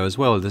you can go as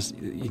well.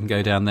 You can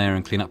go down there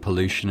and clean up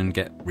pollution and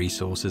get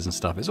resources and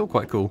stuff. It's all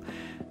quite cool.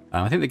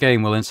 I think the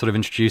game will then sort of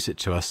introduce it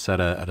to us at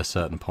a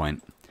certain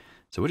point.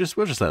 So we'll just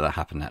let that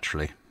happen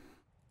naturally.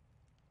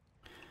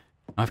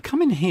 I've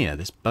come in here,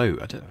 this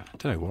boat. I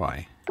don't know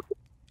why.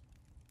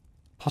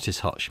 Pot is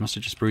hot. She must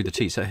have just brewed the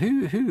tea. So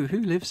who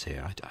lives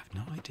here? I have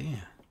no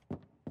idea.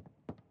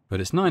 But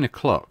it's 9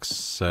 o'clock,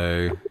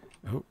 so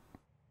oh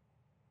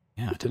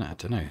yeah, I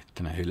don't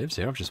know who lives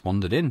here. I've just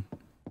wandered in.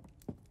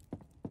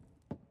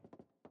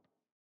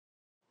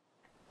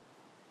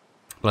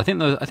 But I think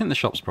the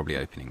shop's probably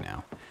opening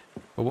now.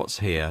 But what's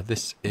here?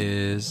 This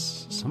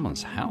is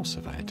someone's house,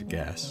 if I had to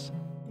guess.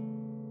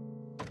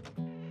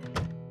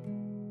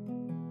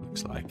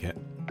 Looks like it.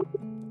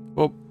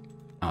 Well,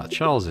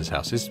 Charles's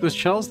house. Was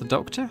Charles the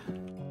doctor?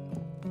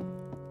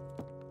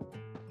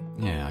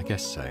 Yeah, I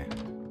guess so.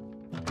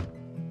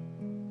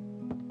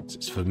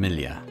 It's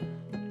familiar.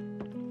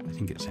 I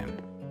think it's him.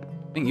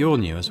 I think you're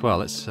new as well.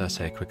 Let's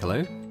say a quick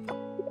hello.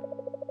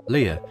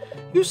 Leah,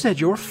 you said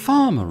you're a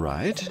farmer,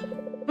 right?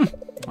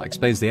 That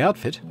explains the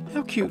outfit.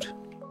 How cute.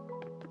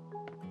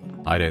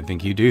 I don't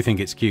think you do think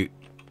it's cute.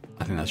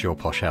 I think that's your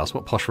posh house.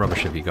 What posh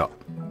rubbish have you got?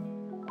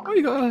 Oh,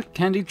 you got a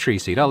candied tree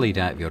seed. I'll eat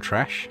out of your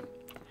trash.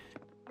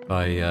 If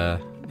I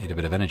need a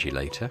bit of energy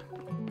later.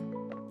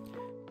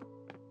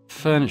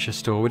 Furniture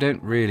store. We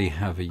don't really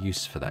have a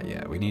use for that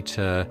yet. We need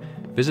to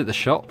visit the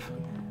shop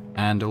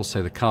and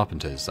also the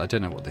carpenters. I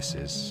don't know what this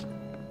is.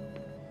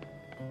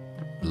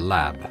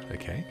 Lab.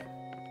 Okay.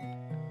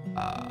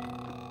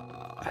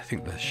 I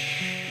think the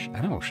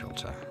animal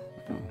shelter.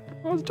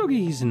 Oh, the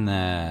doggies in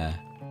there.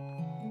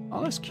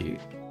 Oh, that's cute.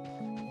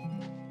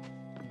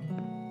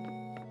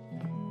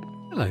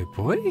 Hello,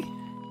 boy.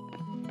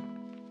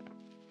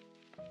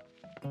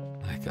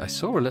 I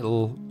saw a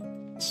little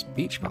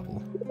speech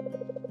bubble.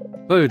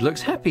 Bode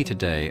looks happy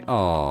today.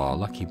 Oh,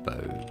 lucky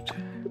Bode.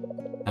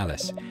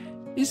 Alice,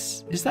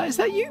 is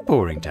that you,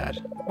 Boring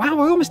Dad? Wow,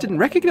 I almost didn't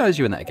recognise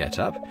you in that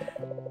get-up.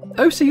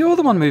 Oh, so you're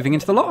the one moving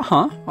into the lot,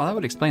 huh? Well, that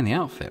would explain the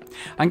outfit.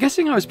 I'm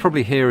guessing I was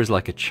probably here as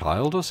like a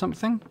child or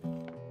something.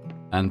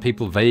 And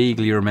people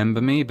vaguely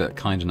remember me, but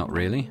kind of not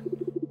really.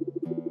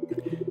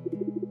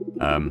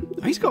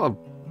 He's got a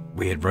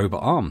weird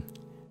robot arm.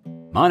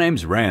 My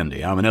name's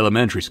Randy. I'm an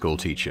elementary school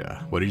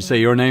teacher. What did you say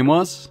your name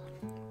was?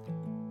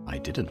 I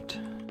didn't.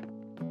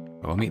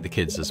 Well, I'll meet the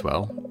kids as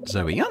well.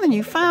 Zoe. You're the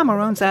new farmer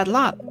who owns that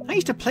lot. I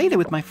used to play there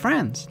with my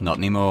friends. Not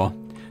anymore.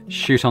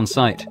 Shoot on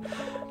sight.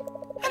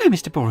 Hello,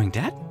 Mr. Boring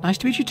Dad. Nice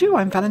to meet you too.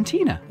 I'm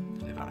Valentina.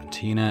 Hello,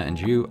 Valentina, and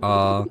you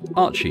are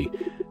Archie.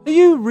 Are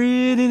you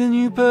really the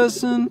new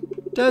person?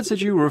 Dad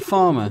said you were a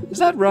farmer. Is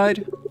that right?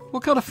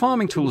 What kind of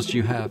farming tools do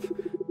you have?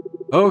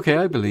 Okay,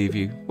 I believe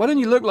you. Why don't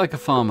you look like a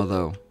farmer,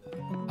 though?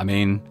 I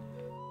mean,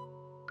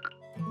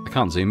 I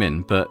can't zoom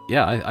in, but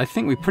yeah, I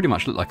think we pretty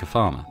much look like a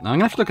farmer. Now, I'm going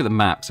to have to look at the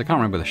map, because I can't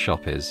remember where the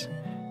shop is.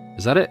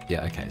 Is that it?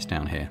 Yeah, okay, it's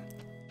down here.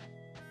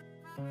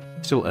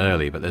 Still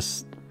early, but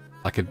there's...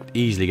 I could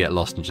easily get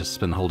lost and just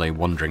spend the whole day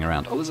wandering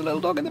around. Oh, there's a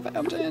little dog in the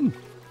fountain!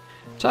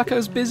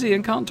 Taco's busy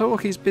and can't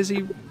talk. He's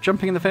busy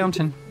jumping in the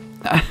fountain.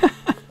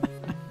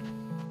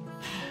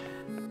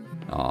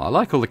 Oh, I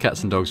like all the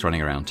cats and dogs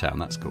running around town.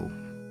 That's cool.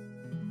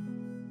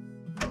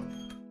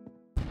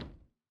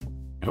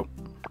 Oh.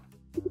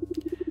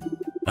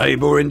 Hey,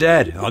 Boring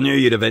Dad. I knew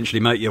you'd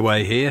eventually make your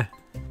way here.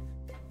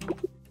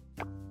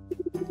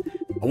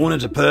 I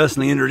wanted to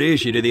personally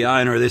introduce you to the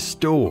owner of this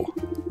store.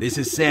 This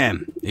is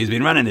Sam. He's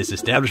been running this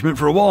establishment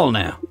for a while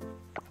now.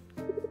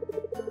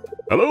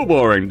 Hello,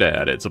 Boring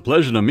Dad. It's a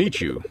pleasure to meet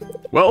you.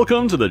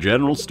 Welcome to the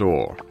general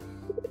store.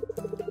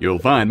 You'll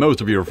find most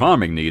of your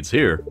farming needs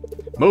here.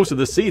 Most of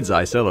the seeds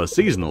I sell are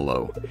seasonal,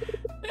 though.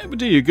 It would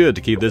do you good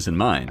to keep this in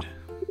mind.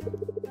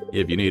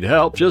 If you need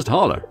help, just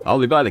holler. I'll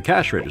be by the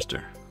cash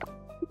register.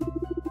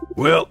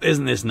 Well,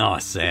 isn't this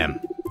nice, Sam?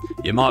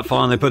 You might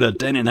finally put a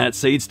dent in that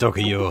seed stock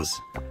of yours.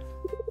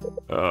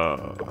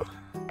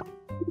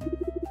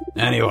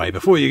 Anyway,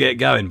 before you get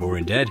going,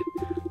 Boring Dad,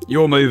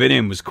 your moving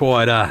in was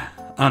quite,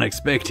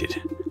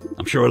 unexpected.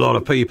 I'm sure a lot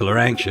of people are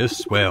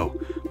anxious, well,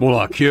 more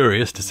like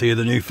curious to see who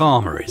the new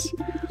farmer is.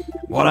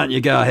 Why don't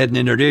you go ahead and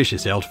introduce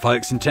yourself to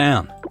folks in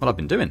town? Well, I've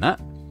been doing that.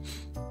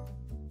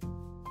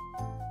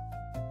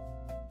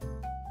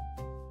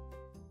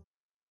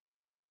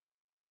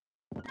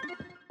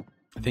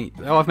 I think...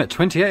 Oh, I've met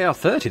 28 out of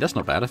 30. That's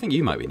not bad. I think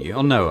you might be new.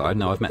 Oh, Noah.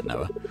 No, I've met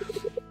Noah.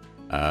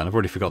 And I've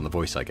already forgotten the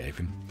voice I gave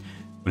him.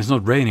 When it's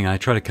not raining, I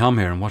try to come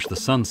here and watch the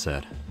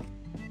sunset.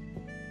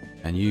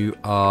 And you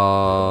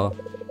are...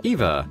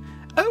 Eva.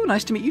 Oh,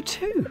 nice to meet you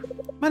too.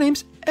 My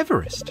name's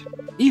Everest.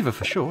 Eva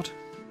for short.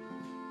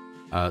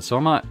 So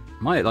I'm at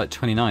like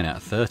 29 out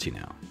of 30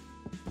 now.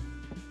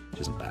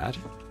 Which isn't bad.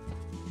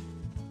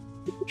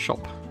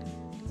 Shop.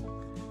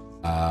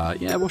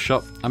 Yeah, we'll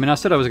shop. I mean, I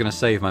said I was going to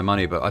save my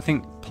money, but I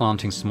think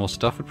planting some more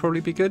stuff would probably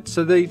be good.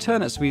 So the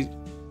turnips we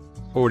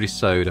already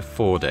sowed are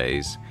 4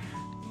 days.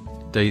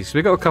 So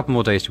we've got a couple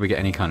more days till we get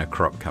any kind of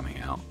crop coming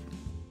out.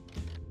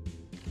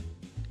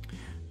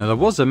 Now, there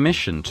was a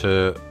mission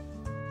to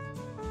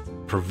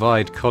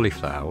provide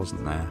cauliflower,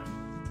 wasn't there?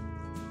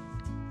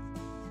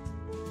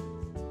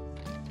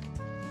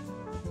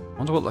 I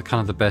wonder what kind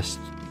of the best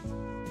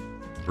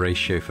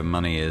ratio for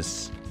money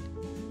is.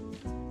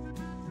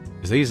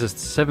 Because these are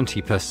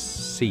 70 per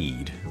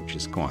seed, which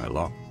is quite a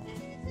lot.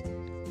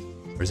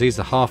 Whereas these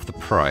are half the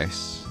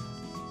price.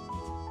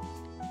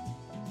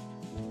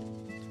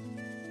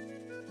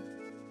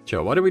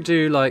 Sure, why don't we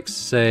do, like,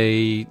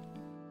 say...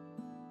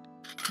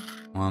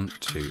 1,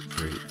 2,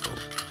 3, 4.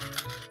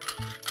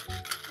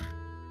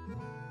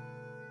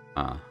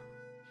 Ah.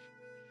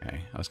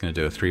 Okay, I was going to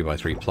do a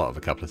 3x3 plot of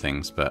a couple of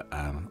things, but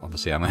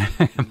obviously I'm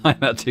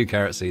about 2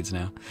 carrot seeds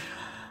now.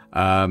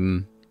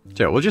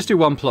 Sure, we'll just do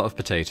 1 plot of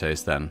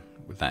potatoes then,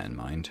 with that in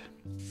mind.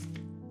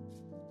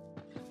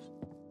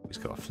 He's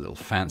got a little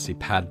fancy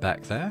pad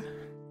back there.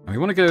 And we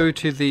want to go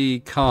to the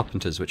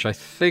carpenters, which I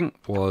think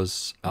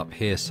was up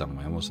here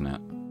somewhere, wasn't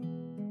it?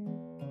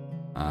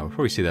 We'll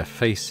probably see their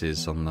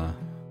faces on the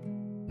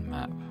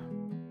map.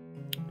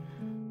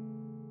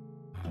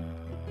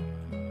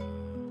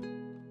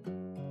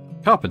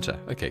 Carpenter.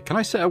 Okay, can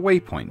I set a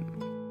waypoint?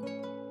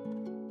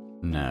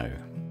 No.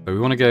 But we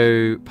want to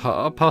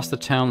go past the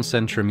town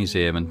centre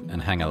museum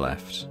and hang a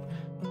left.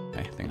 Okay,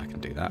 I think I can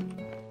do that.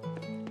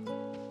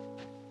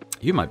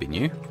 You might be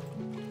new.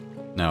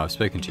 No, I've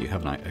spoken to you,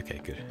 haven't I? Okay,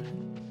 good.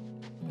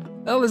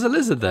 Oh, there's a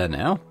lizard there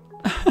now.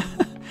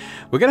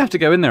 We're going to have to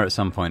go in there at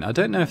some point. I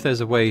don't know if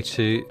there's a way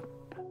to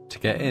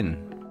get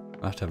in.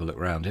 I'll have to have a look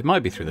around. It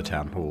might be through the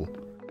town hall.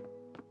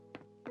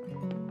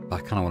 I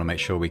kind of want to make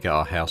sure we get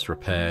our house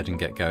repaired and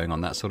get going on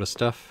that sort of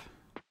stuff.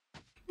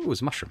 Oh, there's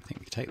a mushroom. I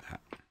think we can take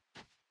that.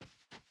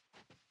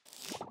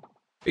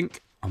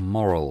 Ink and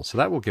moral. So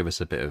that will give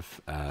us a bit of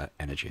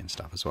energy and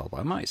stuff as well. But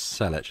I might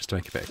sell it just to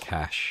make a bit of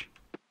cash.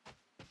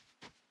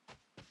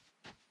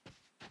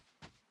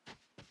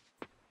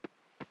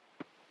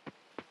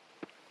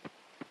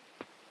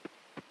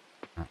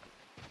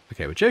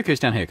 Okay, well, Joko's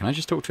down here. Can I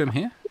just talk to him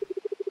here?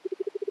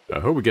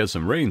 I hope we get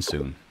some rain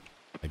soon.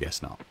 I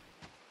guess not.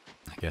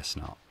 I guess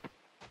not.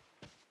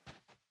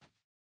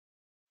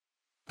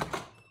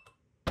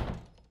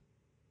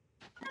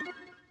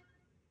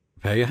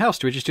 Repair your house.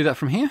 Do we just do that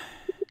from here?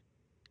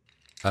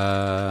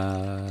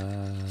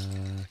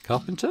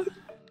 Carpenter?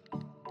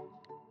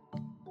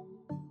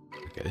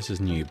 Okay, this is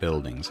new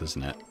buildings,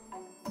 isn't it?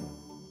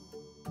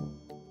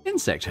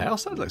 Insect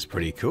house? That looks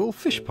pretty cool.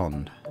 Fish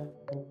pond.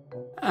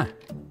 Ah.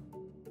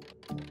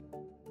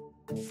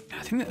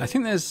 I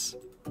think there's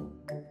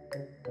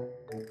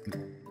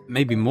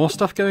maybe more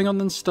stuff going on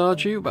than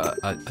Stardew, but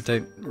I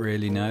don't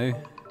really know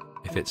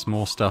if it's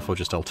more stuff or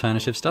just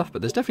alternative stuff,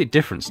 but there's definitely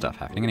different stuff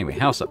happening. Anyway,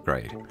 house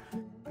upgrade.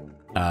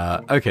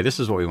 Okay, this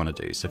is what we want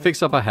to do. So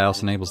fix up our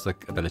house enables the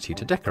ability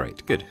to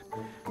decorate. Good.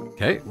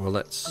 Okay, well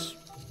let's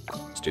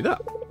do that.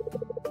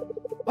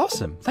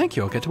 Awesome. Thank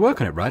you. I'll get to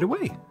work on it right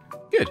away.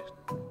 Good.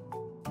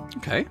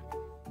 Okay.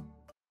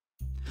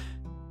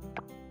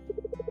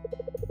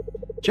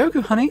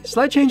 Joko, honey,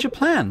 slight change of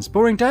plans.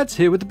 Boring Dad's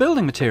here with the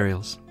building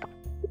materials.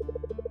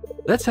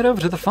 Let's head over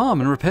to the farm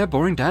and repair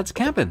Boring Dad's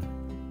cabin.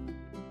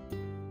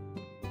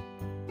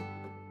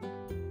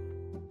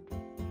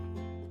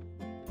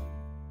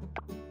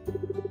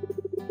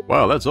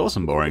 Wow, that's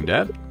awesome, Boring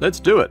Dad.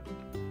 Let's do it.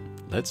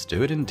 Let's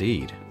do it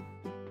indeed.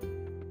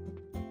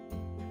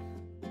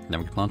 Then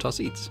we can plant our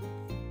seeds.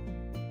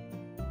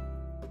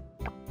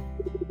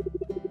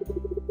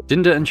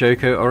 Dinda and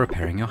Joko are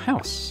repairing your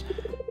house.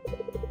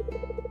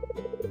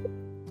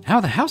 How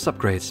are the house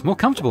upgrades? More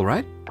comfortable,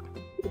 right?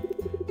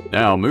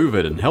 Now move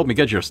it and help me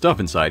get your stuff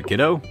inside,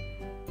 kiddo.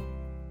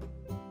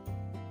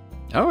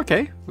 Oh,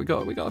 okay. We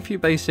got a few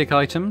basic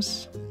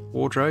items.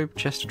 Wardrobe,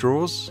 chest of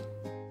drawers.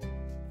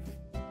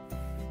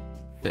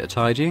 Bit of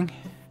tidying.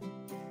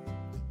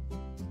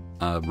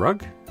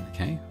 Rug.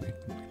 Okay.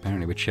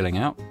 Apparently we're chilling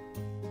out.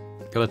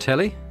 Got a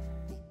telly.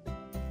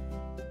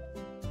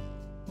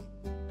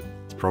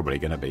 It's probably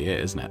going to be it,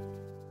 isn't it?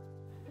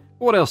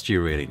 What else do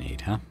you really need,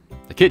 huh?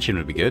 The kitchen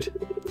would be good.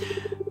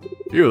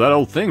 Phew, that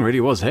old thing really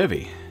was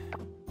heavy.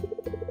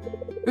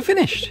 We're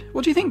finished.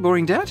 What do you think,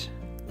 Boring Dad?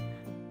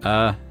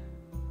 How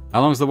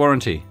long's the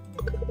warranty?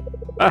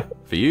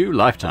 For you,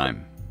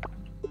 lifetime.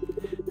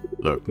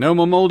 Look, no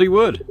more moldy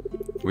wood.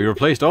 We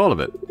replaced all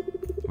of it.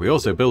 We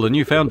also built a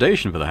new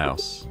foundation for the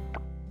house.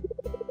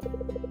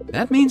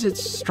 That means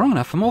it's strong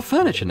enough for more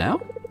furniture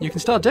now. You can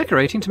start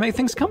decorating to make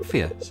things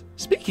comfier.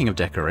 Speaking of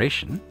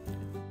decoration...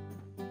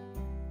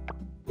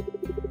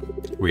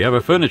 We have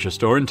a furniture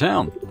store in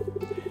town.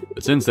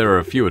 But since there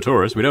are fewer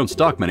tourists, we don't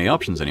stock many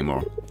options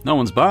anymore. No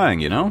one's buying,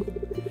 you know?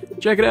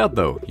 Check it out,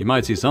 though. You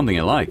might see something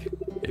you like.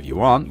 If you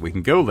want, we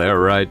can go there,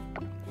 right?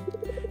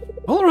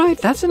 All right,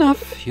 that's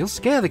enough. You'll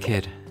scare the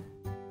kid.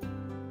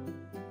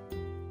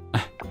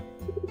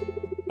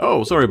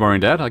 Oh, sorry,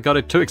 Boring Dad. I got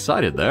it too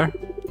excited there.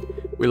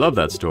 We love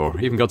that store.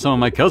 Even got some of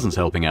my cousins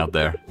helping out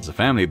there. It's a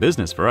family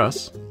business for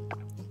us.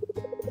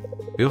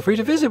 Feel free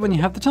to visit when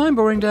you have the time,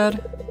 Boring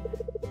Dad.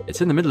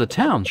 It's in the middle of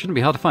town. Shouldn't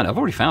be hard to find. I've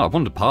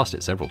wandered past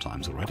it several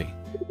times already.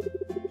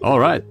 All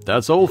right,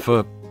 that's all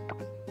for...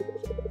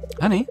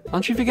 Honey,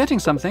 aren't you forgetting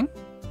something?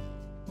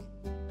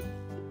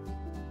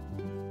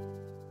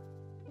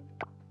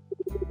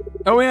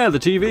 Oh yeah, the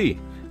TV.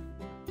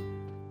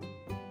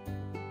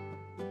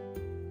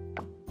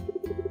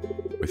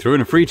 We threw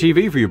in a free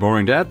TV for you,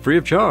 Boring Dad, free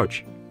of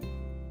charge.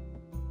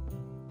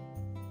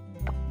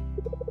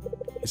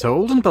 It's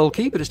old and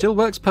bulky, but it still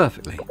works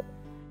perfectly.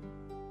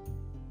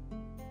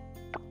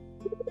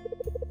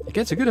 It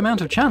gets a good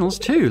amount of channels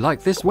too,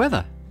 like this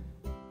weather.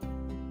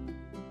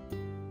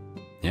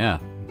 Yeah,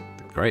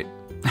 great.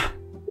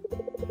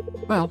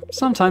 Well,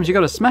 sometimes you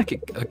gotta smack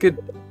it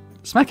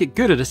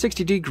good at a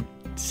 60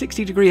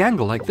 degree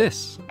angle like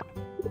this.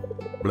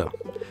 Well,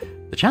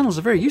 the channels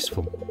are very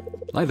useful,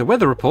 like the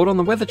weather report on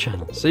the Weather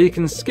Channel, so you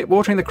can skip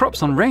watering the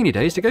crops on rainy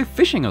days to go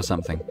fishing or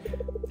something.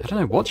 I don't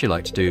know what you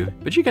like to do,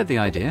 but you get the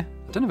idea.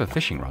 I don't have a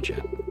fishing rod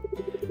yet.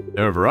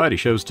 There are variety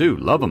shows too,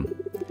 love them.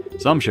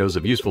 Some shows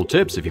have useful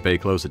tips if you pay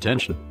close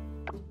attention.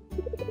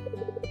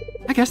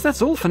 I guess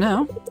that's all for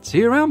now. See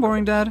you around,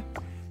 Boring Dad.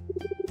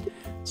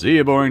 See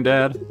you, Boring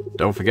Dad.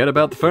 Don't forget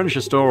about the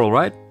furniture store,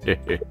 alright?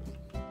 They've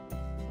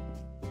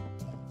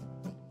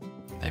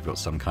got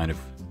some kind of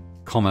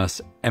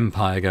commerce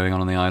empire going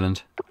on the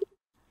island.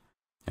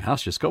 Your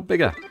house just got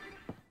bigger.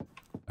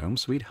 Home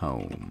sweet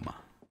home.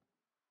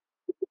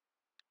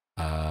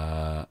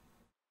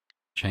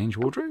 Change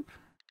wardrobe?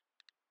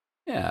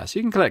 Yeah, so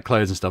you can collect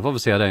clothes and stuff.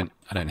 Obviously I don't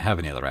have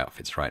any other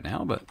outfits right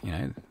now, but you know,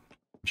 I'm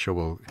sure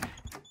we'll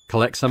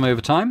collect some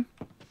over time.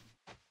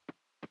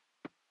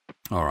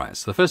 Alright,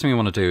 so the first thing we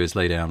want to do is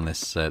lay down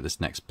this this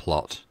next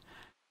plot.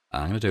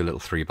 I'm going to do a little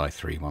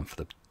 3x3 one for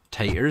the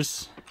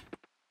taters.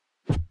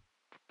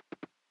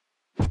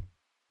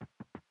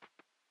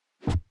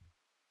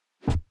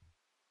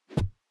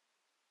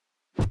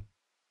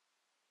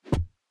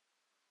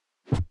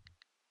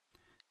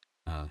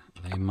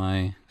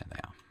 There they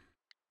are.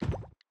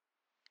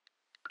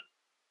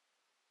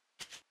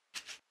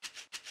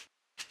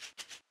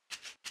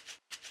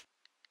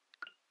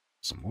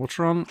 Some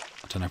water on.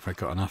 I don't know if I've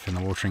got enough in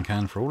the watering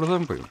can for all of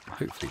them, but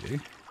hopefully do.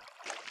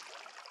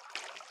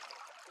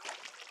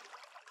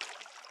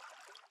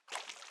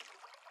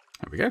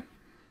 There we go.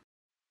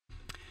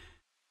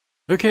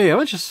 Okay,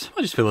 I'll just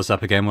fill this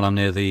up again while I'm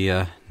near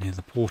the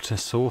water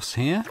source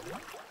here,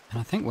 and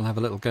I think we'll have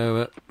a little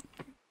go at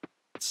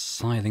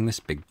scything this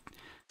big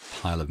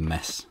pile of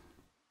mess.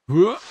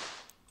 Got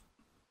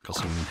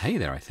some hay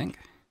there, I think.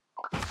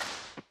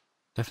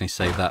 Definitely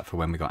save that for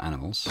when we got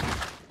animals.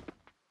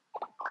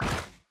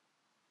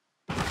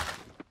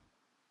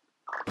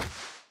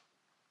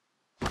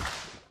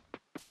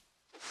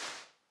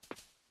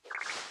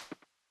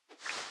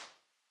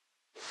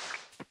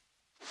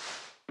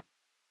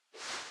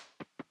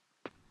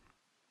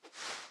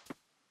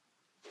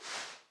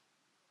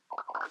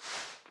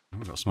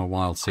 We've got some more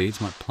wild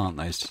seeds, might plant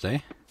those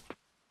today.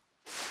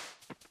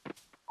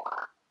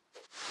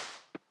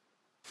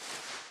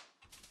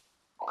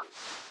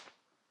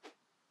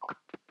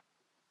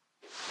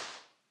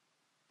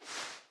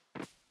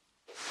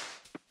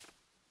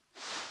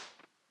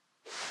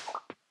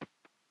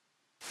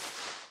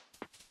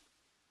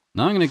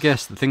 Now I'm going to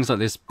guess that things like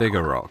this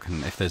bigger rock,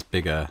 and if there's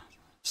bigger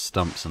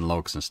stumps and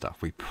logs and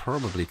stuff, we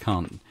probably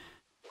can't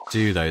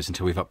do those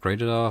until we've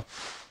upgraded our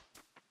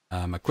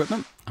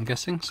equipment, I'm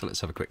guessing. So let's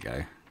have a quick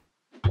go.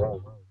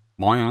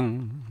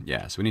 Boing.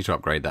 Yeah, so we need to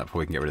upgrade that before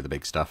we can get rid of the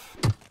big stuff.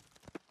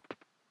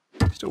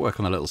 Still work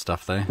on the little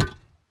stuff though.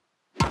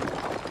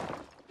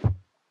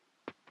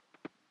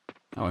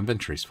 Oh,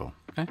 inventory's full.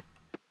 Okay.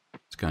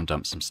 Let's go and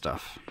dump some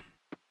stuff.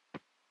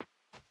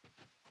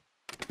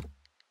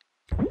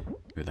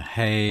 With the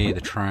hay, the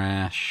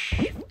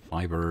trash,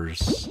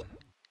 fibers,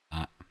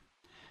 that.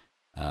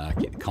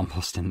 Keep the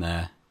compost in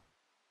there.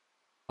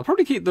 I'll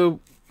probably keep the...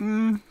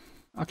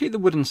 I'll keep the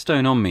wood and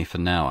stone on me for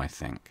now, I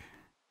think.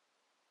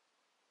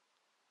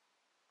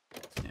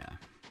 Yeah.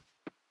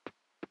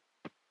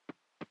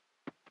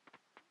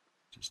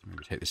 Just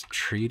maybe take this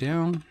tree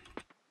down.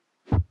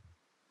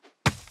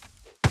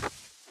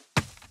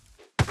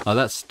 Oh,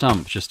 that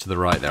stump just to the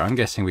right there. I'm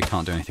guessing we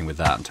can't do anything with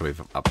that until we've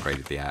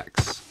upgraded the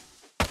axe.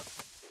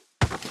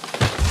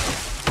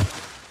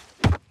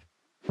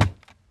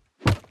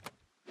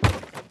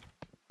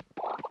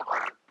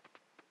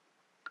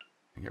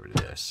 Get rid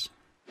of this.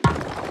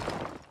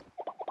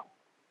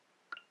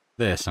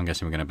 This, I'm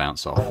guessing we're going to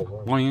bounce off.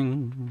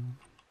 Boing.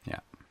 Yeah.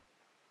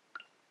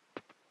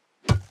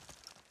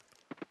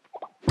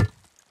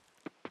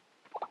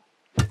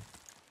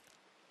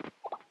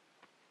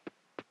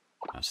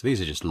 So these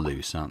are just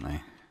loose, aren't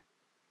they?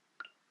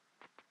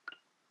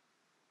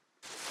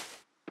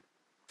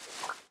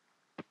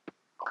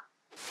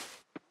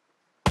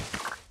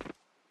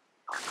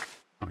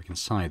 Oh, we can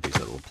side these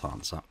little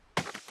plants up.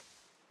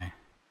 Okay.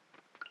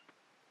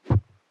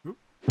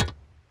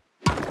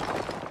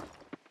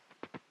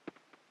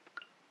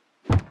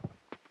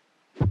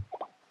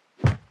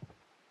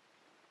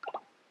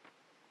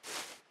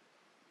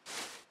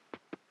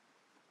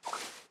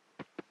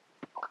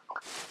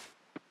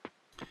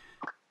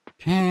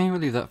 Okay, we'll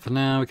leave that for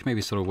now. We can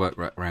maybe sort of work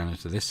right around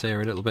into this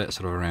area a little bit,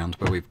 sort of around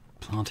where we've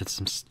planted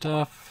some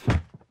stuff.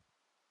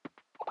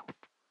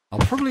 I'll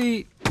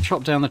probably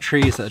chop down the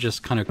trees that are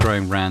just kind of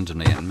growing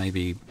randomly, and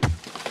maybe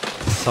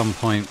at some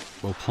point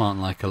we'll plant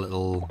like a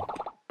little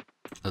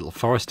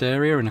forest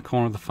area in a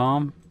corner of the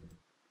farm.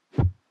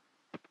 I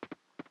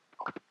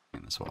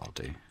think that's what I'll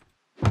do.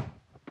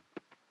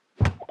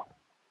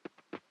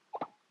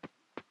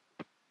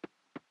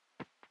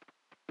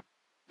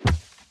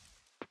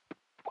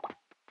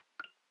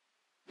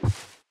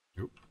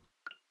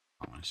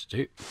 To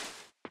do. I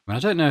mean, I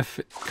don't know if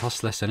it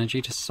costs less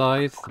energy to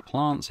scythe the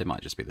plants. It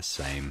might just be the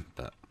same,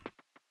 but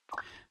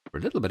we're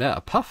a little bit out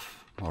of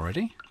puff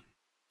already.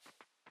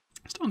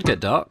 It's starting to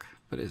get dark,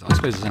 but I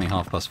suppose it's only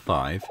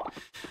 5:30.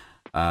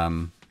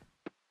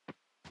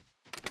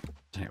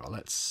 Tell you what,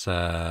 let's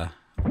pop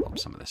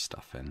some of this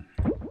stuff in.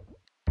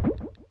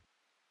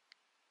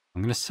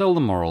 I'm going to sell the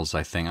morels,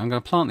 I think. I'm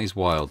going to plant these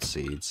wild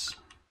seeds.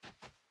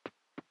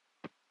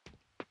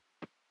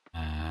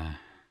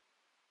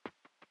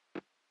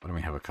 Why don't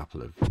we have a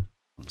couple of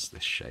ones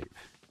this shape?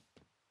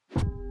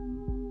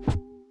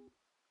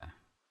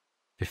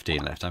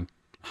 15 left. I'm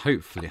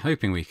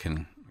hoping we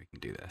can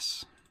do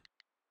this.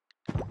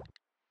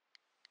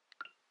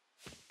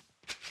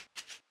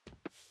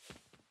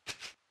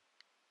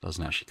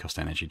 Doesn't actually cost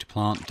energy to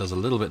plant. Does a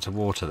little bit to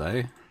water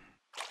though.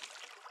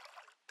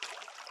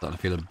 Starting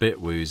to feel a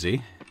bit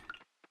woozy.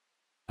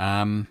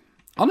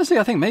 Honestly,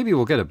 I think maybe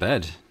we'll go to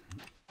bed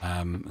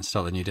and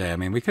start the new day. I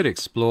mean, we could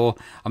explore.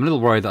 I'm a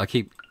little worried that I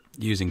keep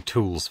using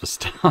tools for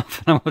stuff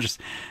and I'll just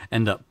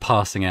end up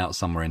passing out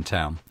somewhere in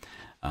town.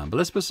 But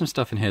let's put some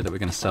stuff in here that we're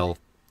going to sell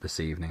this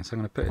evening. So I'm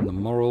going to put in the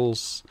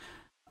morels.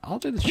 I'll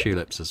do the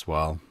tulips as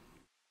well.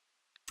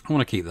 I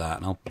want to keep that,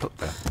 and I'll put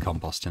the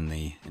compost in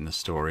the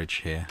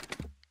storage here,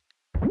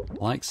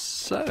 like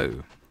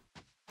so.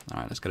 All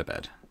right, let's go to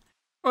bed.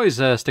 Always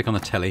stick on the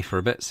telly for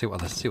a bit, see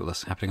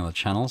what's happening on the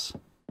channels.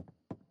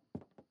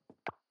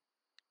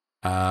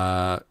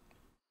 How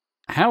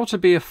to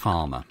be a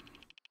farmer.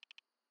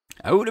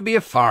 How to be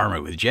a farmer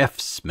with Jeff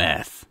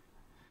Smith.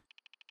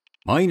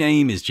 My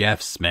name is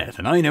Jeff Smith,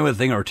 and I know a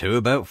thing or two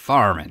about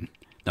farming.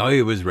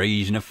 I was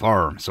raised in a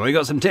farm, so I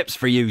got some tips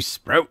for you,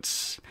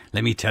 sprouts.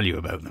 Let me tell you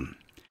about them.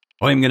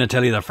 I'm going to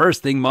tell you the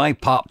first thing my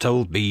pop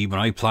told me when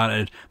I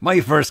planted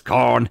my first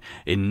corn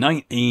in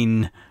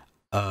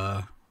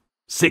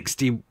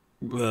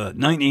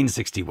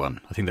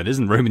 1961. I think that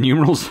isn't Roman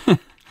numerals.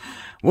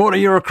 Water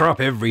your crop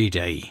every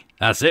day.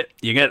 That's it.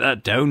 You get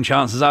that down,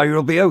 chances are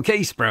you'll be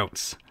okay,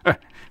 sprouts.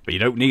 But you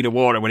don't need a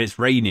water when it's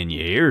raining,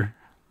 you hear?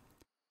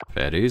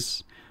 Fair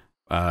dues.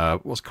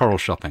 What's Coral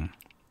Shopping?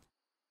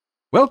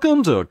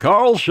 Welcome to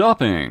Carl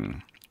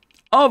Shopping.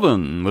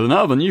 Oven. With an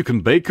oven, you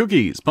can bake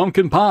cookies,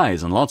 pumpkin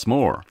pies, and lots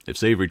more. If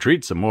savory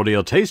treats are more to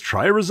your taste,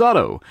 try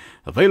risotto.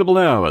 Available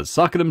now at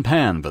Socket and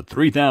Pan for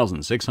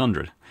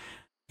 $3,600.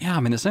 Yeah, I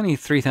mean, it's only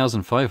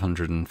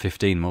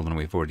 3,515 more than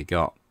we've already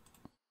got.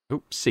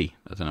 Oopsie.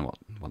 I don't know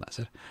what that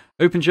said.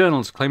 Open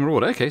journals, claim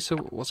reward. Okay, so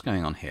what's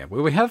going on here?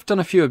 Well, we have done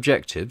a few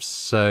objectives,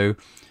 so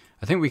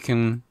I think we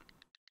can...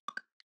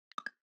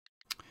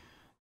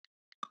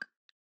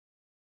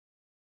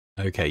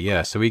 Okay,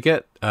 yeah, so we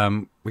get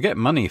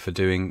money for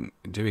doing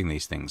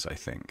these things, I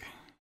think.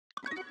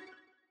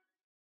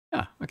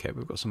 Yeah, okay,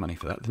 we've got some money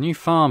for that. The new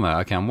farmer,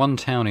 okay, I'm 1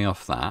 townie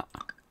off that.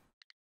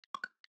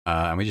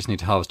 And we just need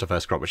to harvest our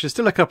first crop, which is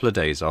still a couple of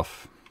days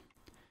off.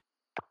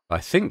 I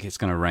think it's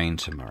going to rain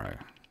tomorrow.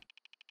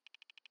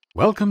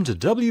 Welcome to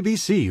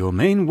WBC, your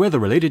main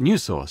weather-related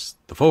news source.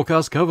 The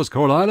forecast covers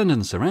Coral Island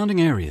and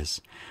surrounding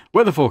areas.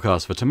 Weather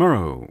forecast for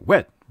tomorrow,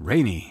 wet,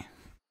 rainy.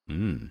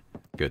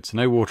 Good, so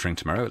no watering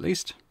tomorrow at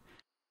least.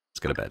 Let's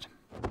go to bed.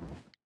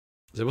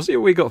 So we'll see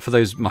what we got for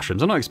those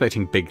mushrooms. I'm not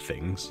expecting big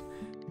things.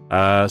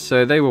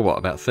 So they were what,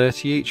 about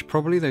 30 each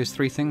probably? Those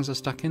 3 things are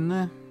stuck in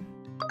there.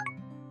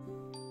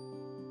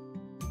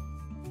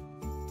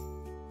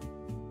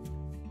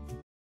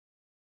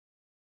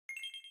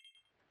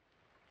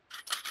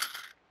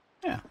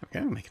 Yeah,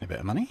 okay, we're making a bit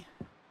of money.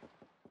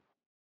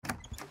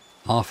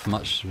 Half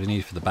much we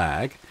need for the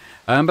bag.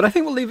 But I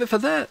think we'll leave it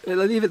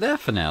there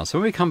for now. So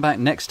when we come back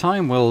next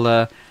time,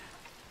 we'll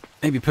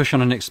maybe push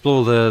on and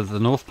explore the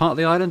north part of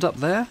the island up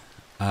there.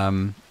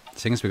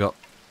 Seeing as we've got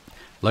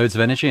loads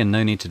of energy and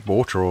no need to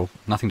water or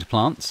nothing to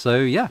plant. So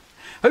yeah,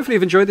 hopefully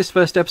you've enjoyed this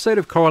first episode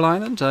of Coral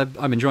Island.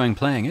 I'm enjoying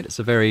playing it. It's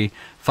a very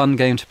fun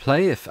game to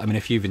play. If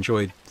you've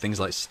enjoyed things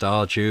like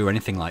Stardew or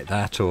anything like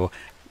that, or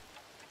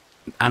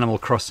Animal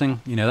Crossing,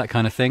 you know, that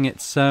kind of thing.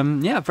 It's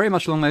yeah, very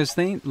much along those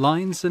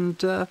lines,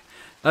 and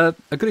a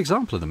good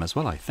example of them as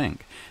well, I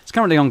think. It's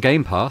currently on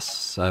Game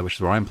Pass, which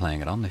is where I'm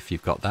playing it on, if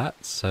you've got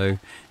that. So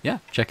yeah,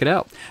 check it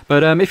out.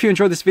 But if you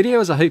enjoyed this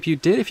video, as I hope you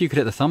did, if you could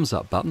hit the thumbs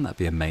up button, that'd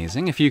be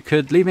amazing. If you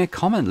could leave me a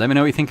comment, let me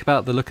know what you think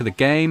about the look of the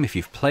game, if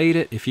you've played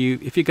it, if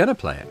you're going to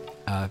play it.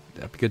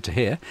 That'd be good to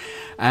hear.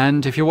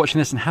 And if you're watching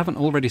this and haven't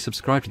already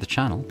subscribed to the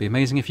channel, it'd be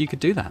amazing if you could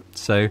do that.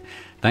 So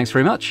thanks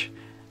very much,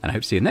 and I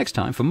hope to see you next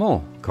time for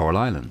more Coral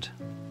Island.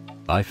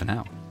 Bye for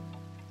now.